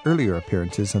Reed's earlier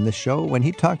appearances on this show when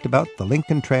he talked about the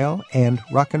Lincoln Trail and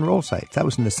rock and roll sites. That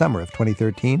was in the summer of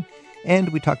 2013.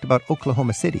 And we talked about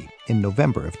Oklahoma City in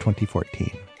November of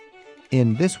 2014.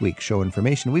 In this week's show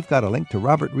information, we've got a link to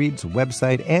Robert Reed's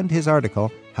website and his article,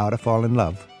 How to Fall in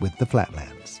Love with the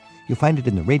Flatlands. You'll find it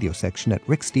in the radio section at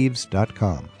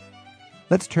ricksteves.com.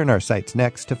 Let's turn our sights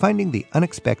next to finding the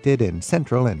unexpected in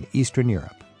Central and Eastern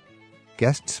Europe.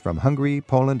 Guests from Hungary,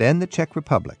 Poland, and the Czech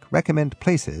Republic recommend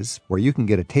places where you can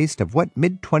get a taste of what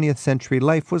mid-20th century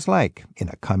life was like in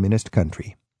a communist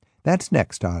country. That's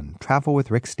next on Travel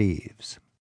with Rick Steves.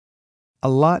 A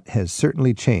lot has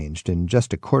certainly changed in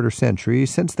just a quarter century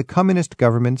since the communist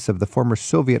governments of the former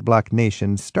Soviet bloc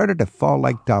nations started to fall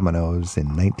like dominoes in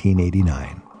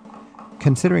 1989.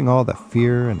 Considering all the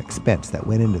fear and expense that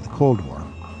went into the Cold War,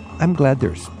 I'm glad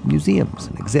there's museums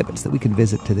and exhibits that we can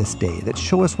visit to this day that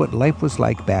show us what life was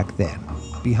like back then,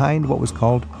 behind what was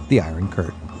called the Iron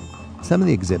Curtain. Some of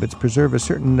the exhibits preserve a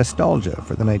certain nostalgia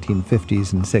for the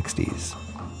 1950s and 60s.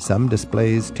 Some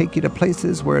displays take you to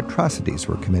places where atrocities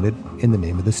were committed in the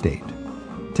name of the state.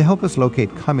 To help us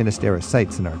locate communist-era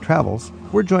sites in our travels,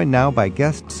 we're joined now by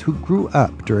guests who grew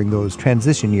up during those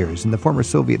transition years in the former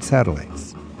Soviet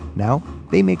satellites. Now,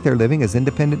 they make their living as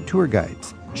independent tour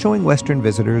guides, showing Western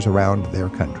visitors around their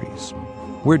countries.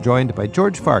 We're joined by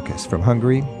George Farkas from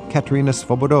Hungary, Katerina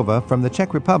Svobodova from the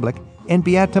Czech Republic, and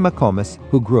Beata Makomis,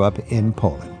 who grew up in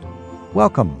Poland.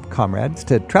 Welcome, comrades,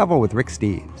 to Travel with Rick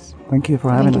Steves. Thank you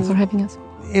for having us. Thank you for having us.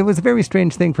 It was a very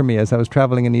strange thing for me as I was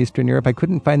traveling in Eastern Europe. I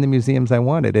couldn't find the museums I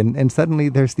wanted, and suddenly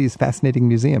there's these fascinating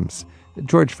museums.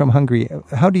 George from Hungary,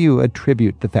 how do you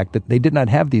attribute the fact that they did not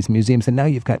have these museums, and now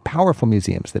you've got powerful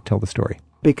museums that tell the story?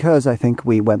 Because I think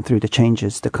we went through the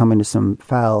changes. The communism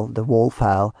fell, the wall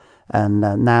fell, and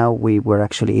now we were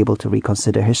actually able to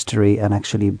reconsider history and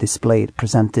actually display it,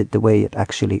 present it the way it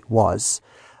actually was.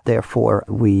 Therefore,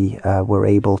 we were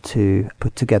able to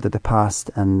put together the past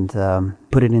and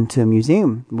put it into a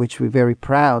museum, which we're very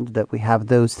proud that we have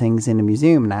those things in a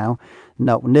museum now,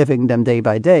 not living them day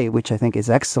by day, which I think is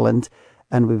excellent.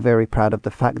 And we're very proud of the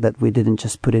fact that we didn't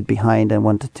just put it behind and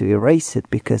wanted to erase it,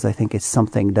 because I think it's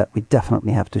something that we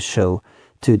definitely have to show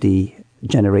to the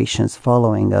generations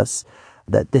following us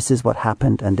that this is what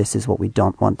happened and this is what we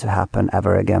don't want to happen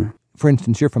ever again. For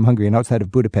instance, you're from Hungary, and outside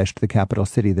of Budapest, the capital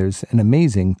city, there's an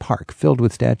amazing park filled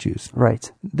with statues.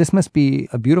 Right. This must be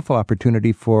a beautiful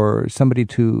opportunity for somebody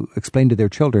to explain to their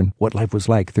children what life was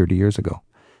like 30 years ago.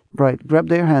 Right. Grab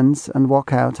their hands and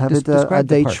walk out, have a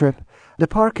day trip. The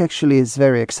park actually is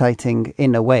very exciting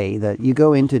in a way that you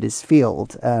go into this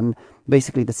field and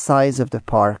basically the size of the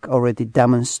park already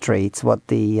demonstrates what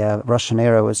the Russian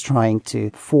era was trying to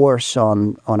force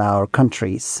on our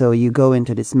countries. So you go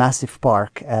into this massive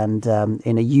park, and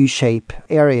in a U-shape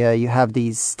area, you have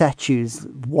these statues,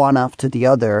 one after the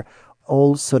other,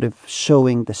 all sort of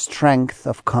showing the strength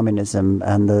of communism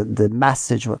and the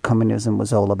message what communism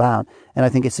was all about. And I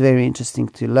think it's very interesting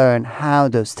to learn how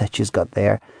those statues got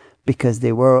there, because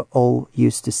they were all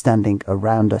used to standing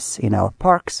around us in our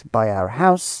parks, by our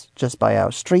house, just by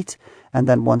our street. And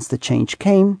then once the change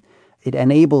came, it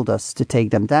enabled us to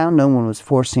take them down. No one was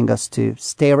forcing us to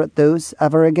stare at those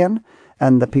ever again.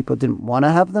 And the people didn't want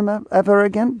to have them ever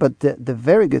again. But the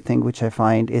very good thing, which I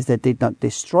find, is that they did not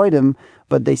destroy them,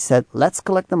 but they said, let's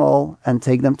collect them all and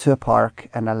take them to a park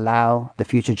and allow the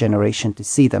future generation to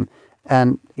see them.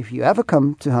 And if you ever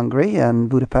come to Hungary and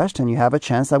Budapest and you have a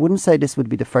chance, I wouldn't say this would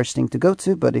be the first thing to go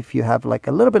to, but if you have like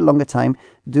a little bit longer time,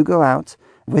 do go out,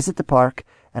 visit the park,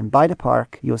 and by the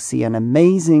park, you'll see an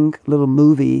amazing little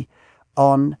movie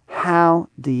on how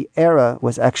the era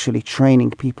was actually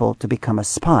training people to become a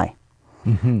spy.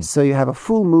 Mm-hmm. So you have a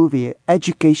full movie,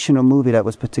 educational movie that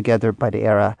was put together by the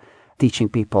era, teaching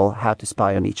people how to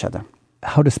spy on each other.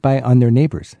 How to spy on their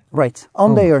neighbors. Right.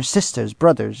 On their sisters,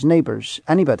 brothers, neighbors,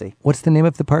 anybody. What's the name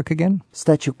of the park again?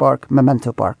 Statue Park,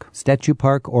 Memento Park. Statue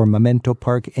Park or Memento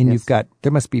Park. And Yes. you've got,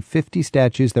 there must be 50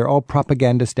 statues. They're all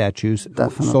propaganda statues.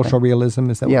 Definitely. Social realism,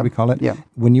 is that what we call it? Yeah.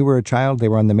 When you were a child, they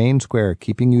were on the main square,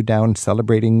 keeping you down,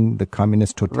 celebrating the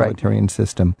communist totalitarian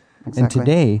system. Exactly. And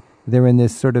today, they're in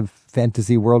this sort of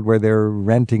fantasy world where they're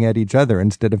ranting at each other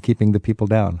instead of keeping the people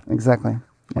down. Exactly.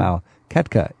 Yeah. Wow.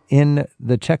 Katka, in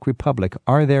the Czech Republic,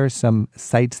 are there some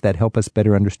sites that help us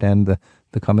better understand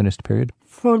the communist period?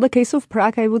 For the case of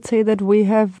Prague, I would say that we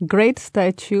have great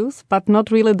statues, but not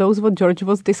really those what George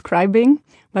was describing.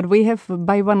 But we have,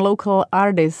 by one local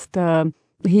artist,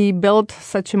 he built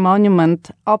such a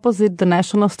monument opposite the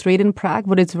National Street in Prague,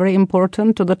 but it's very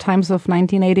important to the times of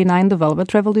 1989, the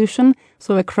Velvet Revolution.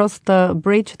 So across the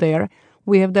bridge there,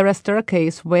 we have the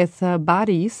staircase with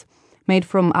bodies made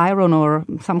from iron or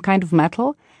some kind of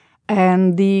metal.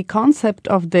 And the concept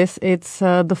of this, it's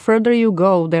the further you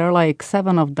go, there are like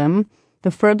 7 of them,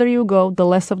 the further you go, the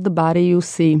less of the body you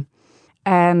see.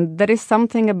 And there is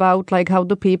something about like how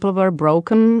the people were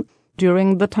broken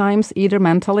during the times, either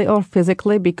mentally or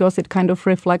physically, because it kind of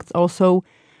reflects also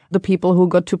the people who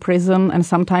got to prison, and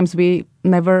sometimes we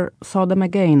never saw them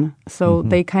again. So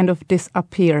they kind of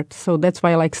disappeared. So that's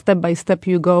why like step by step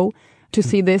you go to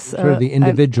see this. Sure, the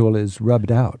individual is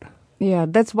rubbed out. Yeah,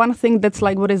 that's one thing that's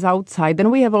like what is outside.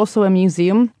 Then we have also a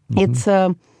museum. It's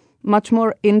much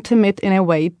more intimate in a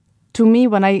way. To me,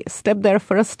 when I stepped there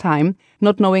first time,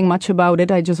 not knowing much about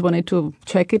it, I just wanted to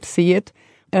check it, see it.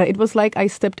 It was like I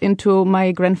stepped into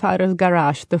my grandfather's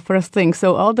garage, the first thing.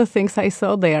 So all the things I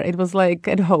saw there, it was like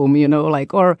at home, you know,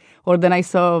 like, or then I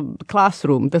saw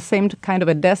classroom, the same kind of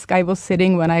a desk I was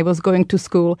sitting when I was going to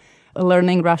school,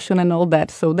 learning Russian and all that.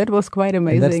 So that was quite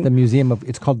amazing. And that's the museum of,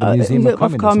 it's called the Museum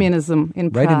of Communism. In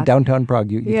Prague. Right in downtown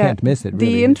Prague. You can't miss it, really.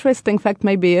 The interesting fact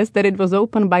maybe is that it was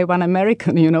opened by one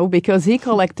American, you know, because he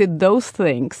collected those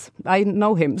things. I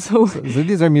know him. So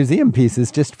these are museum pieces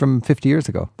just from 50 years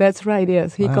ago. That's right,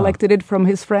 yes. He collected it from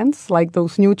his friends, like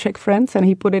those new Czech friends, and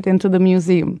he put it into the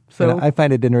museum. So and I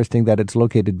find it interesting that it's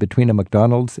located between a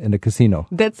McDonald's and a casino.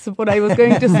 That's what I was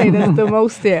going to say. That's the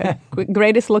most,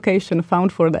 greatest location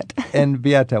found for that. And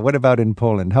Beata, what about in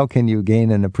Poland? How can you gain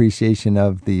an appreciation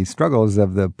of the struggles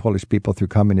of the Polish people through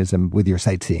communism with your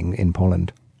sightseeing in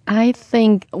Poland? I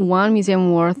think one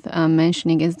museum worth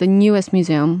mentioning is the newest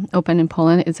museum open in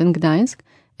Poland. It's in Gdańsk,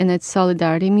 and it's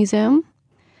Solidarity Museum.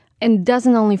 And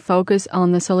doesn't only focus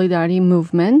on the Solidarity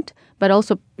movement, but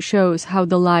also shows how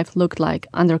the life looked like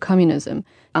under communism.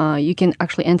 You can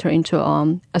actually enter into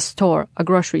a store, a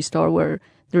grocery store, where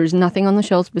there is nothing on the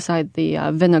shelves beside the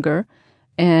vinegar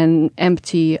and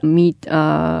empty meat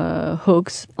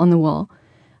hooks on the wall.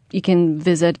 You can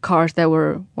visit cars that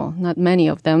were, well, not many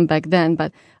of them back then,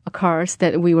 but cars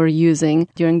that we were using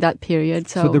during that period.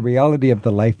 So the reality of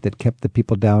the life that kept the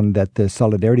people down that the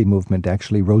Solidarity movement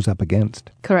actually rose up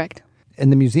against. Correct.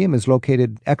 And the museum is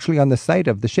located actually on the site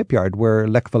of the shipyard where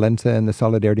Lech Walesa and the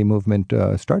Solidarity movement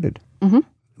started. Mm-hmm. It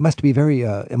must be very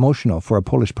emotional for a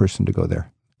Polish person to go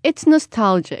there. It's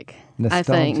nostalgic, I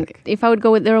think. If I would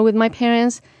go there with my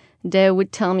parents, they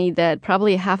would tell me that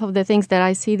probably half of the things that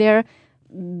I see there,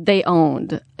 they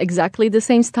owned exactly the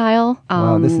same style.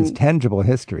 Wow, this is tangible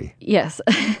history. Yes.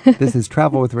 This is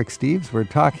Travel with Rick Steves. We're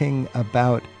talking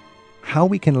about how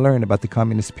we can learn about the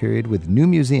communist period with new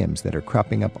museums that are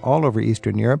cropping up all over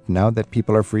Eastern Europe now that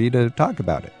people are free to talk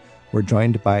about it. We're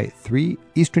joined by 3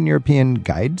 Eastern European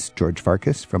guides, George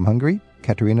Farkas from Hungary,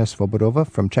 Katarina Svobodova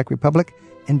from Czech Republic,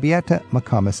 and Beata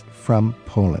Makamas from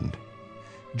Poland.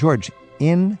 George,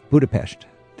 in Budapest,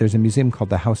 there's a museum called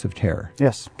the House of Terror.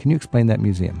 Yes. Can you explain that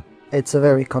museum? It's a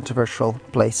very controversial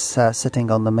place, sitting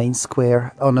on the main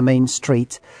square, on the main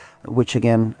street, which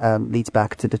again leads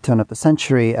back to the turn of the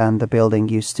century, and the building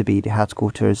used to be the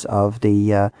headquarters of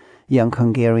the young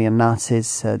Hungarian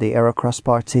Nazis, the Aerocross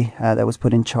Party that was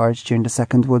put in charge during the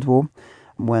Second World War,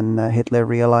 when Hitler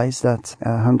realized that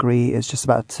Hungary is just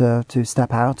about to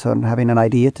step out, and having an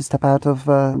idea to step out of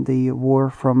the war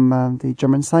from the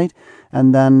German side.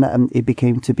 And then it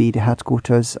became to be the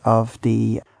headquarters of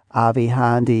the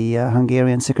AVH, the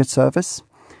Hungarian Secret Service.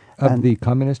 Of the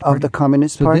Communist Party? Of the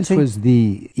Communist Party. So this was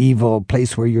the evil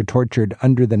place where you're tortured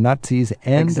under the Nazis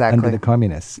and under the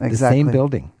Communists. Exactly. The same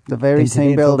building. The very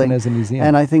same building. Open as a museum.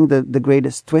 And I think the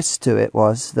greatest twist to it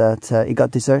was that it got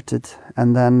deserted.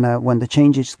 And then when the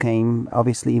changes came,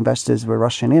 obviously investors were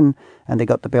rushing in, and they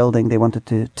got the building. They wanted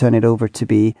to turn it over to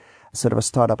be sort of a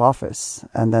startup office.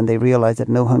 And then they realized that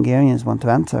no Hungarians want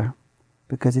to enter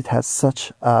because it has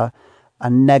such a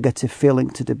negative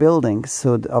feeling to the building.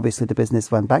 So obviously the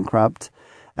business went bankrupt.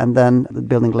 And then the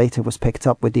building later was picked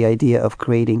up with the idea of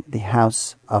creating the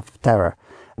House of Terror,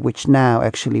 which now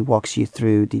actually walks you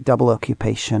through the double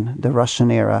occupation, the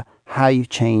Russian era, how you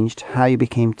changed, how you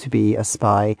became to be a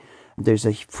spy. There's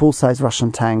a full-size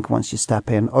Russian tank once you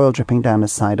step in, oil dripping down the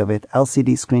side of it,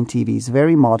 LCD screen TVs,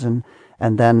 very modern.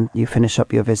 And then you finish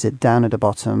up your visit down at the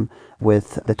bottom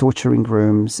with the torturing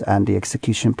rooms and the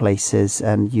execution places,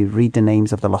 and you read the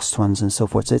names of the lost ones and so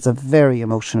forth. So it's a very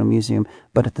emotional museum,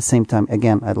 but at the same time,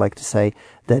 again, I'd like to say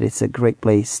that it's a great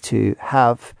place to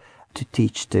have to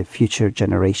teach the future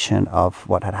generation of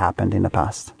what had happened in the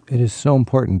past. It is so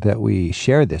important that we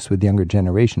share this with younger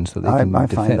generations so they can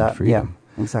defend freedom.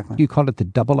 Yeah, exactly. You called it the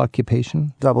double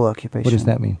occupation? Double occupation. What does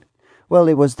that mean? Well,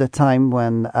 it was the time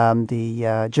when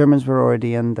the Germans were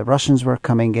already in, the Russians were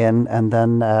coming in, and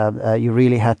then you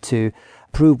really had to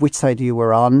prove which side you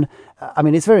were on. I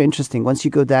mean, it's very interesting. Once you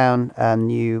go down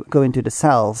and you go into the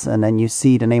cells and then you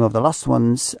see the name of the lost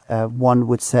ones, one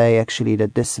would say actually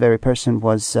that this very person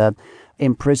was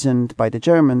imprisoned by the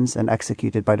Germans and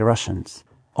executed by the Russians.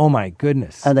 Oh, my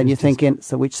goodness. And then you're thinking,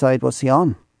 so which side was he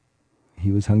on?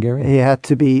 He was Hungarian. He had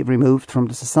to be removed from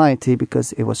the society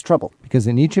because it was trouble. Because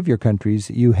in each of your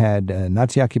countries, you had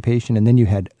Nazi occupation, and then you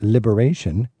had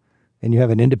liberation, and you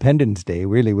have an Independence Day,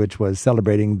 really, which was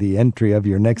celebrating the entry of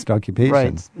your next occupation.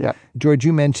 Right, yeah. George,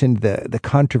 you mentioned the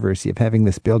controversy of having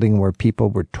this building where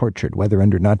people were tortured, whether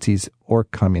under Nazis or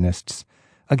communists.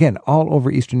 Again, all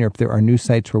over Eastern Europe, there are new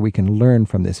sites where we can learn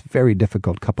from this very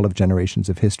difficult couple of generations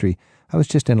of history. I was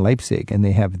just in Leipzig, and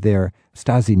they have their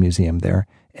Stasi museum there.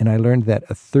 And I learned that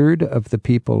 1/3 of the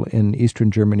people in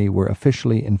Eastern Germany were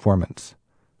officially informants.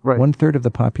 Right. 1/3 of the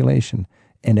population.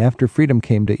 And after freedom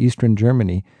came to Eastern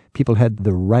Germany, people had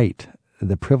the right,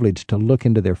 the privilege to look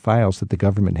into their files that the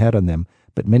government had on them.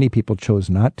 But many people chose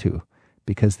not to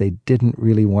because they didn't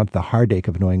really want the heartache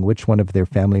of knowing which one of their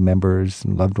family members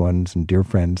and loved ones and dear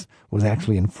friends was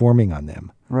actually informing on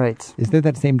them. Right. Is there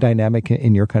that same dynamic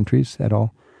in your countries at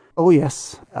all? Oh,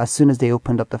 yes. As soon as they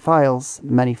opened up the files,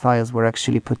 many files were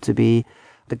actually put to be,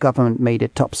 the government made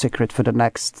it top secret for the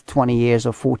next 20 years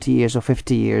or 40 years or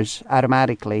 50 years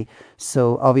automatically.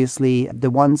 So obviously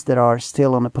the ones that are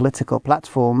still on a political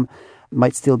platform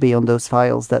might still be on those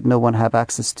files that no one have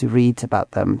access to read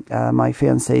about them. My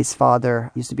fiance's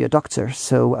father used to be a doctor,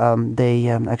 so they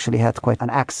actually had quite an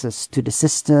access to the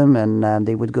system, and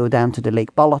they would go down to the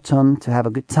Lake Balaton to have a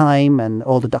good time, and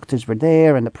all the doctors were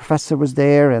there, and the professor was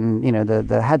there, and you know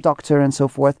the head doctor and so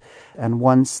forth. And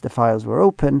once the files were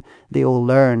open, they all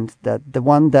learned that the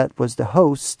one that was the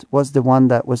host was the one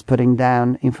that was putting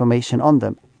down information on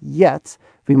them. Yet,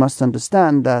 we must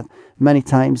understand that many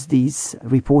times these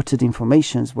reported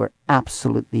informations were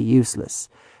absolutely useless,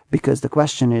 because the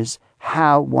question is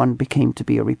how one became to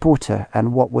be a reporter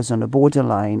and what was on the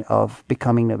borderline of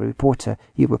becoming a reporter.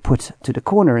 You were put to the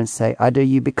corner and say either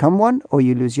you become one or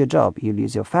you lose your job, you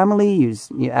lose your family, you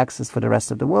lose your access for the rest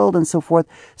of the world and so forth.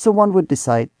 So one would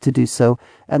decide to do so,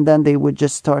 and then they would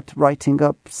just start writing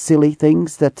up silly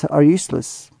things that are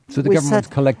useless. So the government's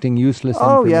collecting useless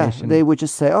information? Oh, yeah. They would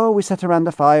just say, we sat around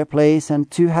the fireplace and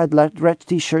 2 had red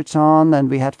T-shirts on and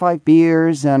we had 5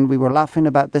 beers and we were laughing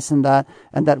about this and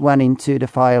that went into the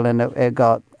file and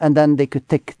and then they could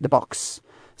tick the box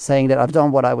saying that I've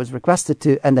done what I was requested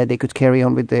to, and then they could carry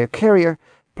on with their career.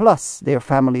 plus their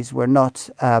families were not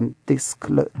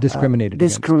discriminated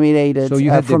so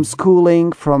you had from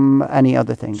schooling, from any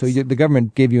other things. So the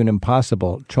government gave you an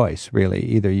impossible choice, really.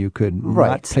 Either you could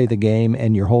not play the game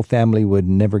and your whole family would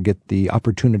never get the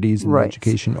opportunities in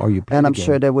education, or you play And the I'm game.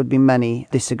 sure there would be many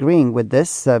disagreeing with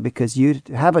this because you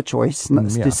have a choice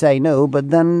to say no, but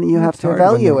then you have to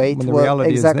evaluate when the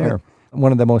reality is there.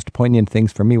 One of the most poignant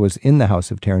things for me was in the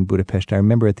House of Terror in Budapest. I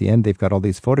remember at the end they've got all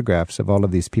these photographs of all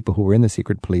of these people who were in the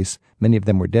secret police. Many of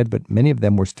them were dead, but many of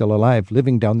them were still alive,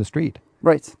 living down the street.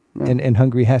 Right. Yeah. And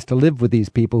Hungary has to live with these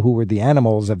people who were the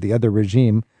animals of the other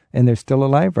regime, and they're still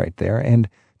alive right there. And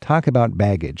talk about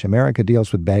baggage. America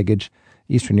deals with baggage.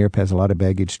 Eastern Europe has a lot of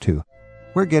baggage too.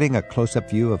 We're getting a close-up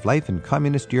view of life in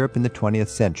communist Europe in the 20th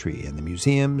century and the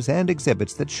museums and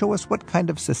exhibits that show us what kind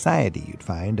of society you'd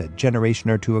find a generation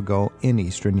or two ago in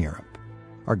Eastern Europe.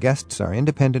 Our guests are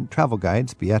independent travel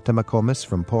guides Beata Makomis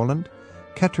from Poland,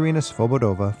 Katarina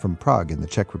Svobodova from Prague in the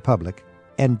Czech Republic,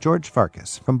 and George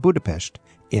Farkas from Budapest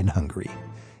in Hungary.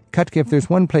 Katka, if there's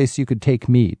one place you could take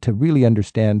me to really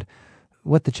understand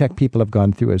what the Czech people have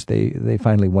gone through as they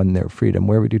finally won their freedom,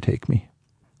 where would you take me?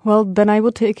 Well, then I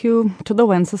would take you to the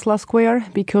Wenceslas Square,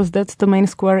 because that's the main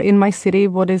square in my city,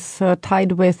 what is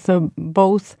tied with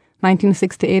both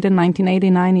 1968 and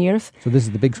 1989 years. So this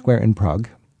is the big square in Prague.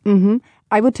 Mm-hmm.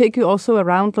 I would take you also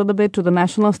around a little bit to the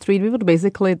National Street. We would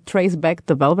basically trace back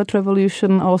the Velvet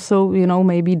Revolution also,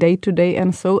 maybe day to day.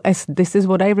 And so as this is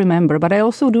what I remember. But I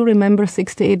also do remember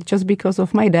 68 just because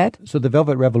of my dad. So the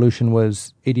Velvet Revolution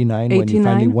was 89 when you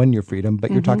finally won your freedom.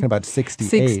 But you're talking about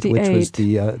 68, which was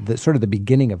the sort of the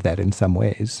beginning of that in some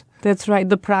ways. That's right.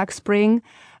 The Prague Spring,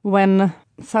 when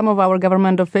some of our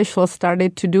government officials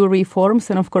started to do reforms.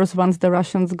 And of course, once the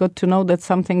Russians got to know that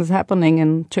something's happening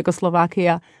in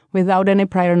Czechoslovakia, without any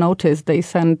prior notice, they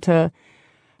sent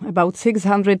about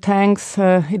 600 tanks.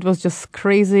 It was just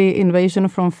crazy invasion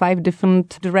from 5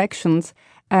 different directions.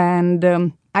 And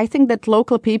I think that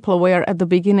local people were at the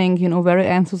beginning, very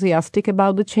enthusiastic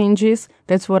about the changes.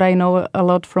 That's what I know a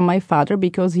lot from my father,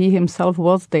 because he himself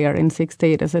was there in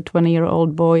 68 as a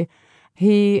 20-year-old boy.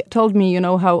 He told me,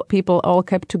 how people all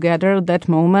kept together at that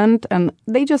moment, and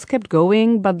they just kept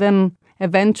going. But then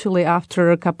eventually,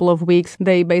 after a couple of weeks,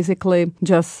 they basically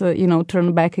just,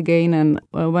 turned back again and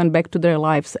went back to their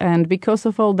lives. And because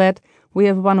of all that, we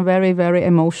have one very, very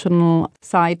emotional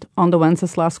site on the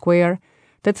Wenceslas Square.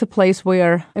 That's a place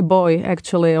where a boy,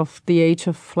 actually, of the age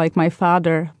of like my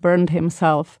father, burned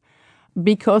himself,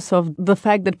 because of the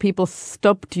fact that people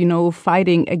stopped,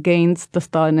 fighting against the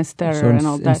Stalinist terror and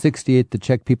all that. In 68, the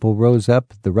Czech people rose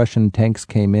up, the Russian tanks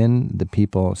came in, the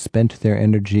people spent their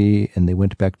energy, and they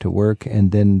went back to work,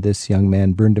 and then this young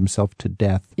man burned himself to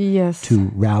death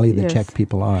to rally the Czech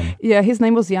people on. Yeah, his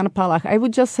name was Jan Palach. I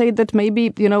would just say that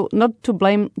maybe, not to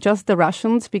blame just the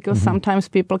Russians, because sometimes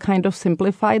people kind of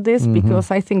simplify this, because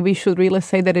I think we should really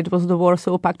say that it was the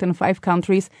Warsaw Pact and 5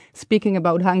 countries. Speaking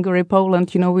about Hungary,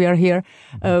 Poland, we are here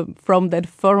from that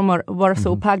former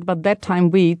Warsaw Pact, but that time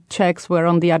we Czechs were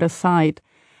on the other side.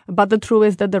 But the truth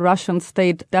is that the Russians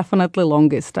stayed definitely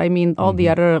longest. I mean, all the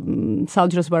other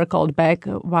soldiers were called back,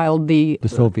 while the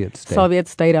Soviets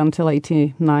stayed until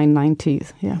 89,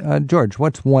 90s. Yeah. George,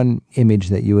 what's one image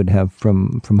that you would have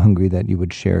from Hungary that you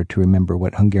would share to remember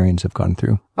what Hungarians have gone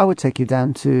through? I would take you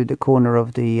down to the corner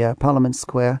of the Parliament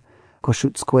Square,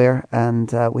 Kossuth Square,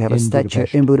 and we have a statue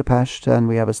in Budapest, and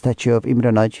we have a statue of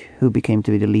Imre Nagy, who became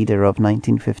to be the leader of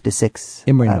 1956.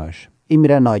 Imre Nagy.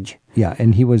 Imre Nagy. Yeah,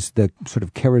 and he was the sort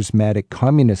of charismatic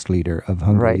communist leader of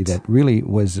Hungary that really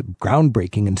was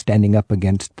groundbreaking in standing up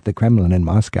against the Kremlin in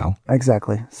Moscow.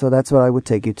 Exactly. So that's what I would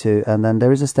take you to. And then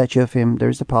there is a statue of him, there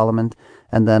is the parliament,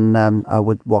 and then I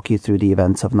would walk you through the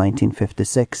events of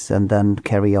 1956 and then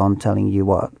carry on telling you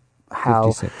how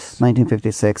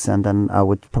 1956, and then I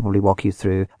would probably walk you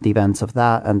through the events of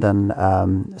that, and then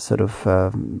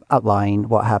outline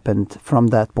what happened from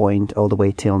that point all the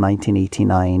way till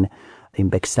 1989 in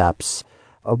big steps,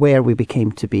 where we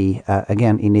became to be,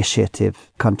 again, initiative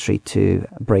country to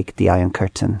break the Iron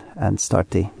Curtain and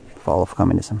start the fall of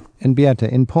communism. And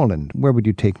Beata, in Poland, where would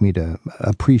you take me to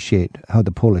appreciate how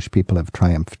the Polish people have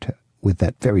triumphed with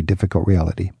that very difficult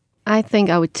reality? I think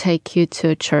I would take you to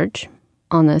a church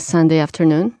on a Sunday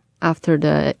afternoon after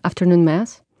the afternoon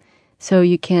mass, so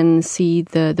you can see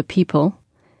the people.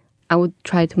 I would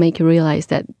try to make you realize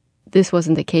that this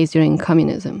wasn't the case during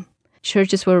communism.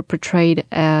 Churches were portrayed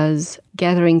as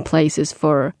gathering places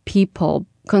for people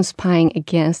conspiring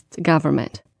against the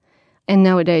government. And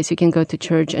nowadays you can go to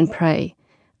church and pray.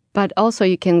 But also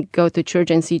you can go to church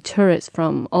and see tourists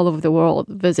from all over the world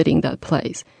visiting that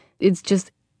place. It's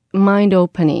just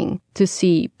mind-opening to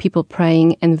see people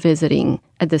praying and visiting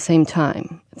at the same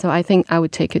time. So I think I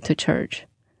would take it to church.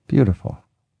 Beautiful.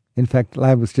 In fact,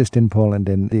 I was just in Poland,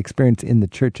 and the experience in the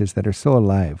churches that are so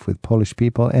alive with Polish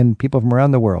people and people from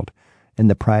around the world, and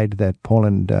the pride that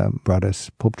Poland brought us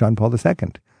Pope John Paul II,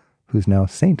 who's now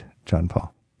Saint John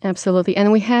Paul. Absolutely.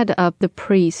 And we had the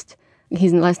priest,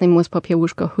 his last name was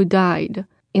Popiełuszko, who died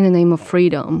in the name of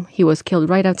freedom. He was killed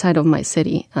right outside of my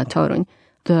city, Toruń.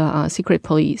 The secret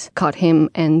police caught him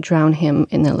and drowned him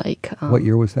in a lake. What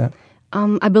year was that?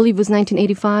 I believe it was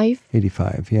 1985.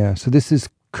 85, yeah. So this is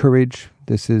courage,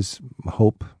 this is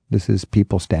hope, this is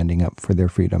people standing up for their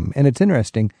freedom. And it's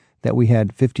interesting that we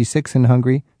had 56 in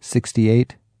Hungary,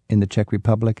 68 in the Czech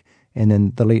Republic, and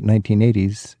in the late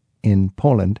 1980s in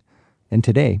Poland. And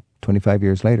today, 25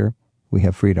 years later, we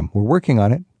have freedom. We're working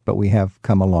on it, but we have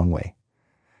come a long way.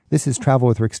 This is Travel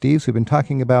with Rick Steves. We've been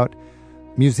talking about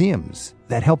museums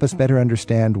that help us better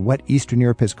understand what Eastern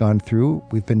Europe has gone through.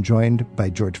 We've been joined by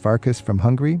George Farkas from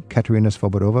Hungary, Katarina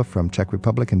Svobodova from Czech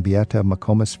Republic, and Beata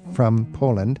Makomas from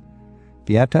Poland.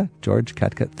 Beata, George,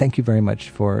 Katka, thank you very much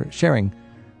for sharing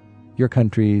your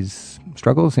country's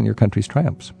struggles and your country's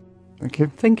triumphs. Thank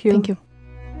you. Thank you. Thank you.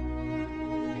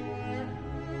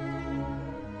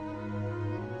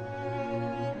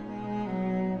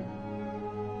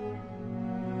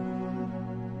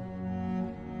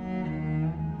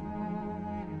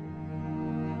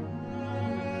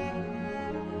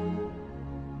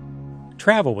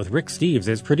 Travel with Rick Steves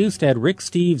is produced at Rick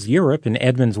Steves Europe in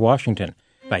Edmonds, Washington,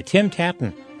 by Tim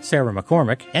Tatton, Sarah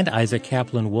McCormick, and Isaac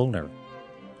Kaplan-Woolner.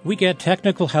 We get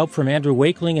technical help from Andrew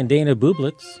Wakeling and Dana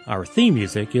Bublitz. Our theme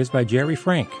music is by Jerry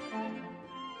Frank.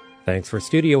 Thanks for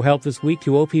studio help this week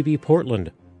to OPB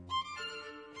Portland.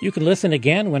 You can listen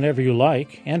again whenever you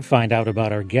like and find out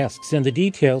about our guests and the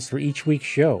details for each week's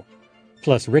show.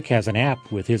 Plus, Rick has an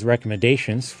app with his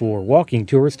recommendations for walking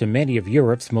tours to many of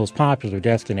Europe's most popular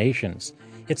destinations.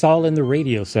 It's all in the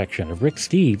radio section of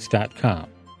ricksteves.com.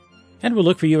 And we'll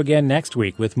look for you again next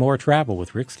week with more Travel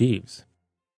with Rick Steves.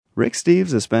 Rick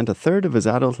Steves has spent a third of his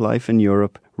adult life in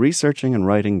Europe researching and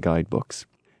writing guidebooks.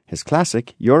 His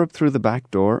classic, Europe Through the Back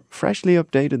Door, freshly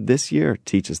updated this year,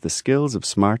 teaches the skills of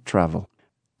smart travel.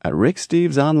 At Rick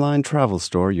Steves' online travel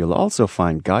store, you'll also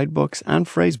find guidebooks and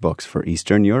phrasebooks for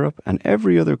Eastern Europe and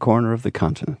every other corner of the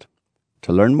continent.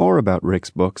 To learn more about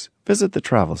Rick's books, visit the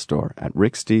travel store at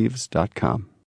ricksteves.com.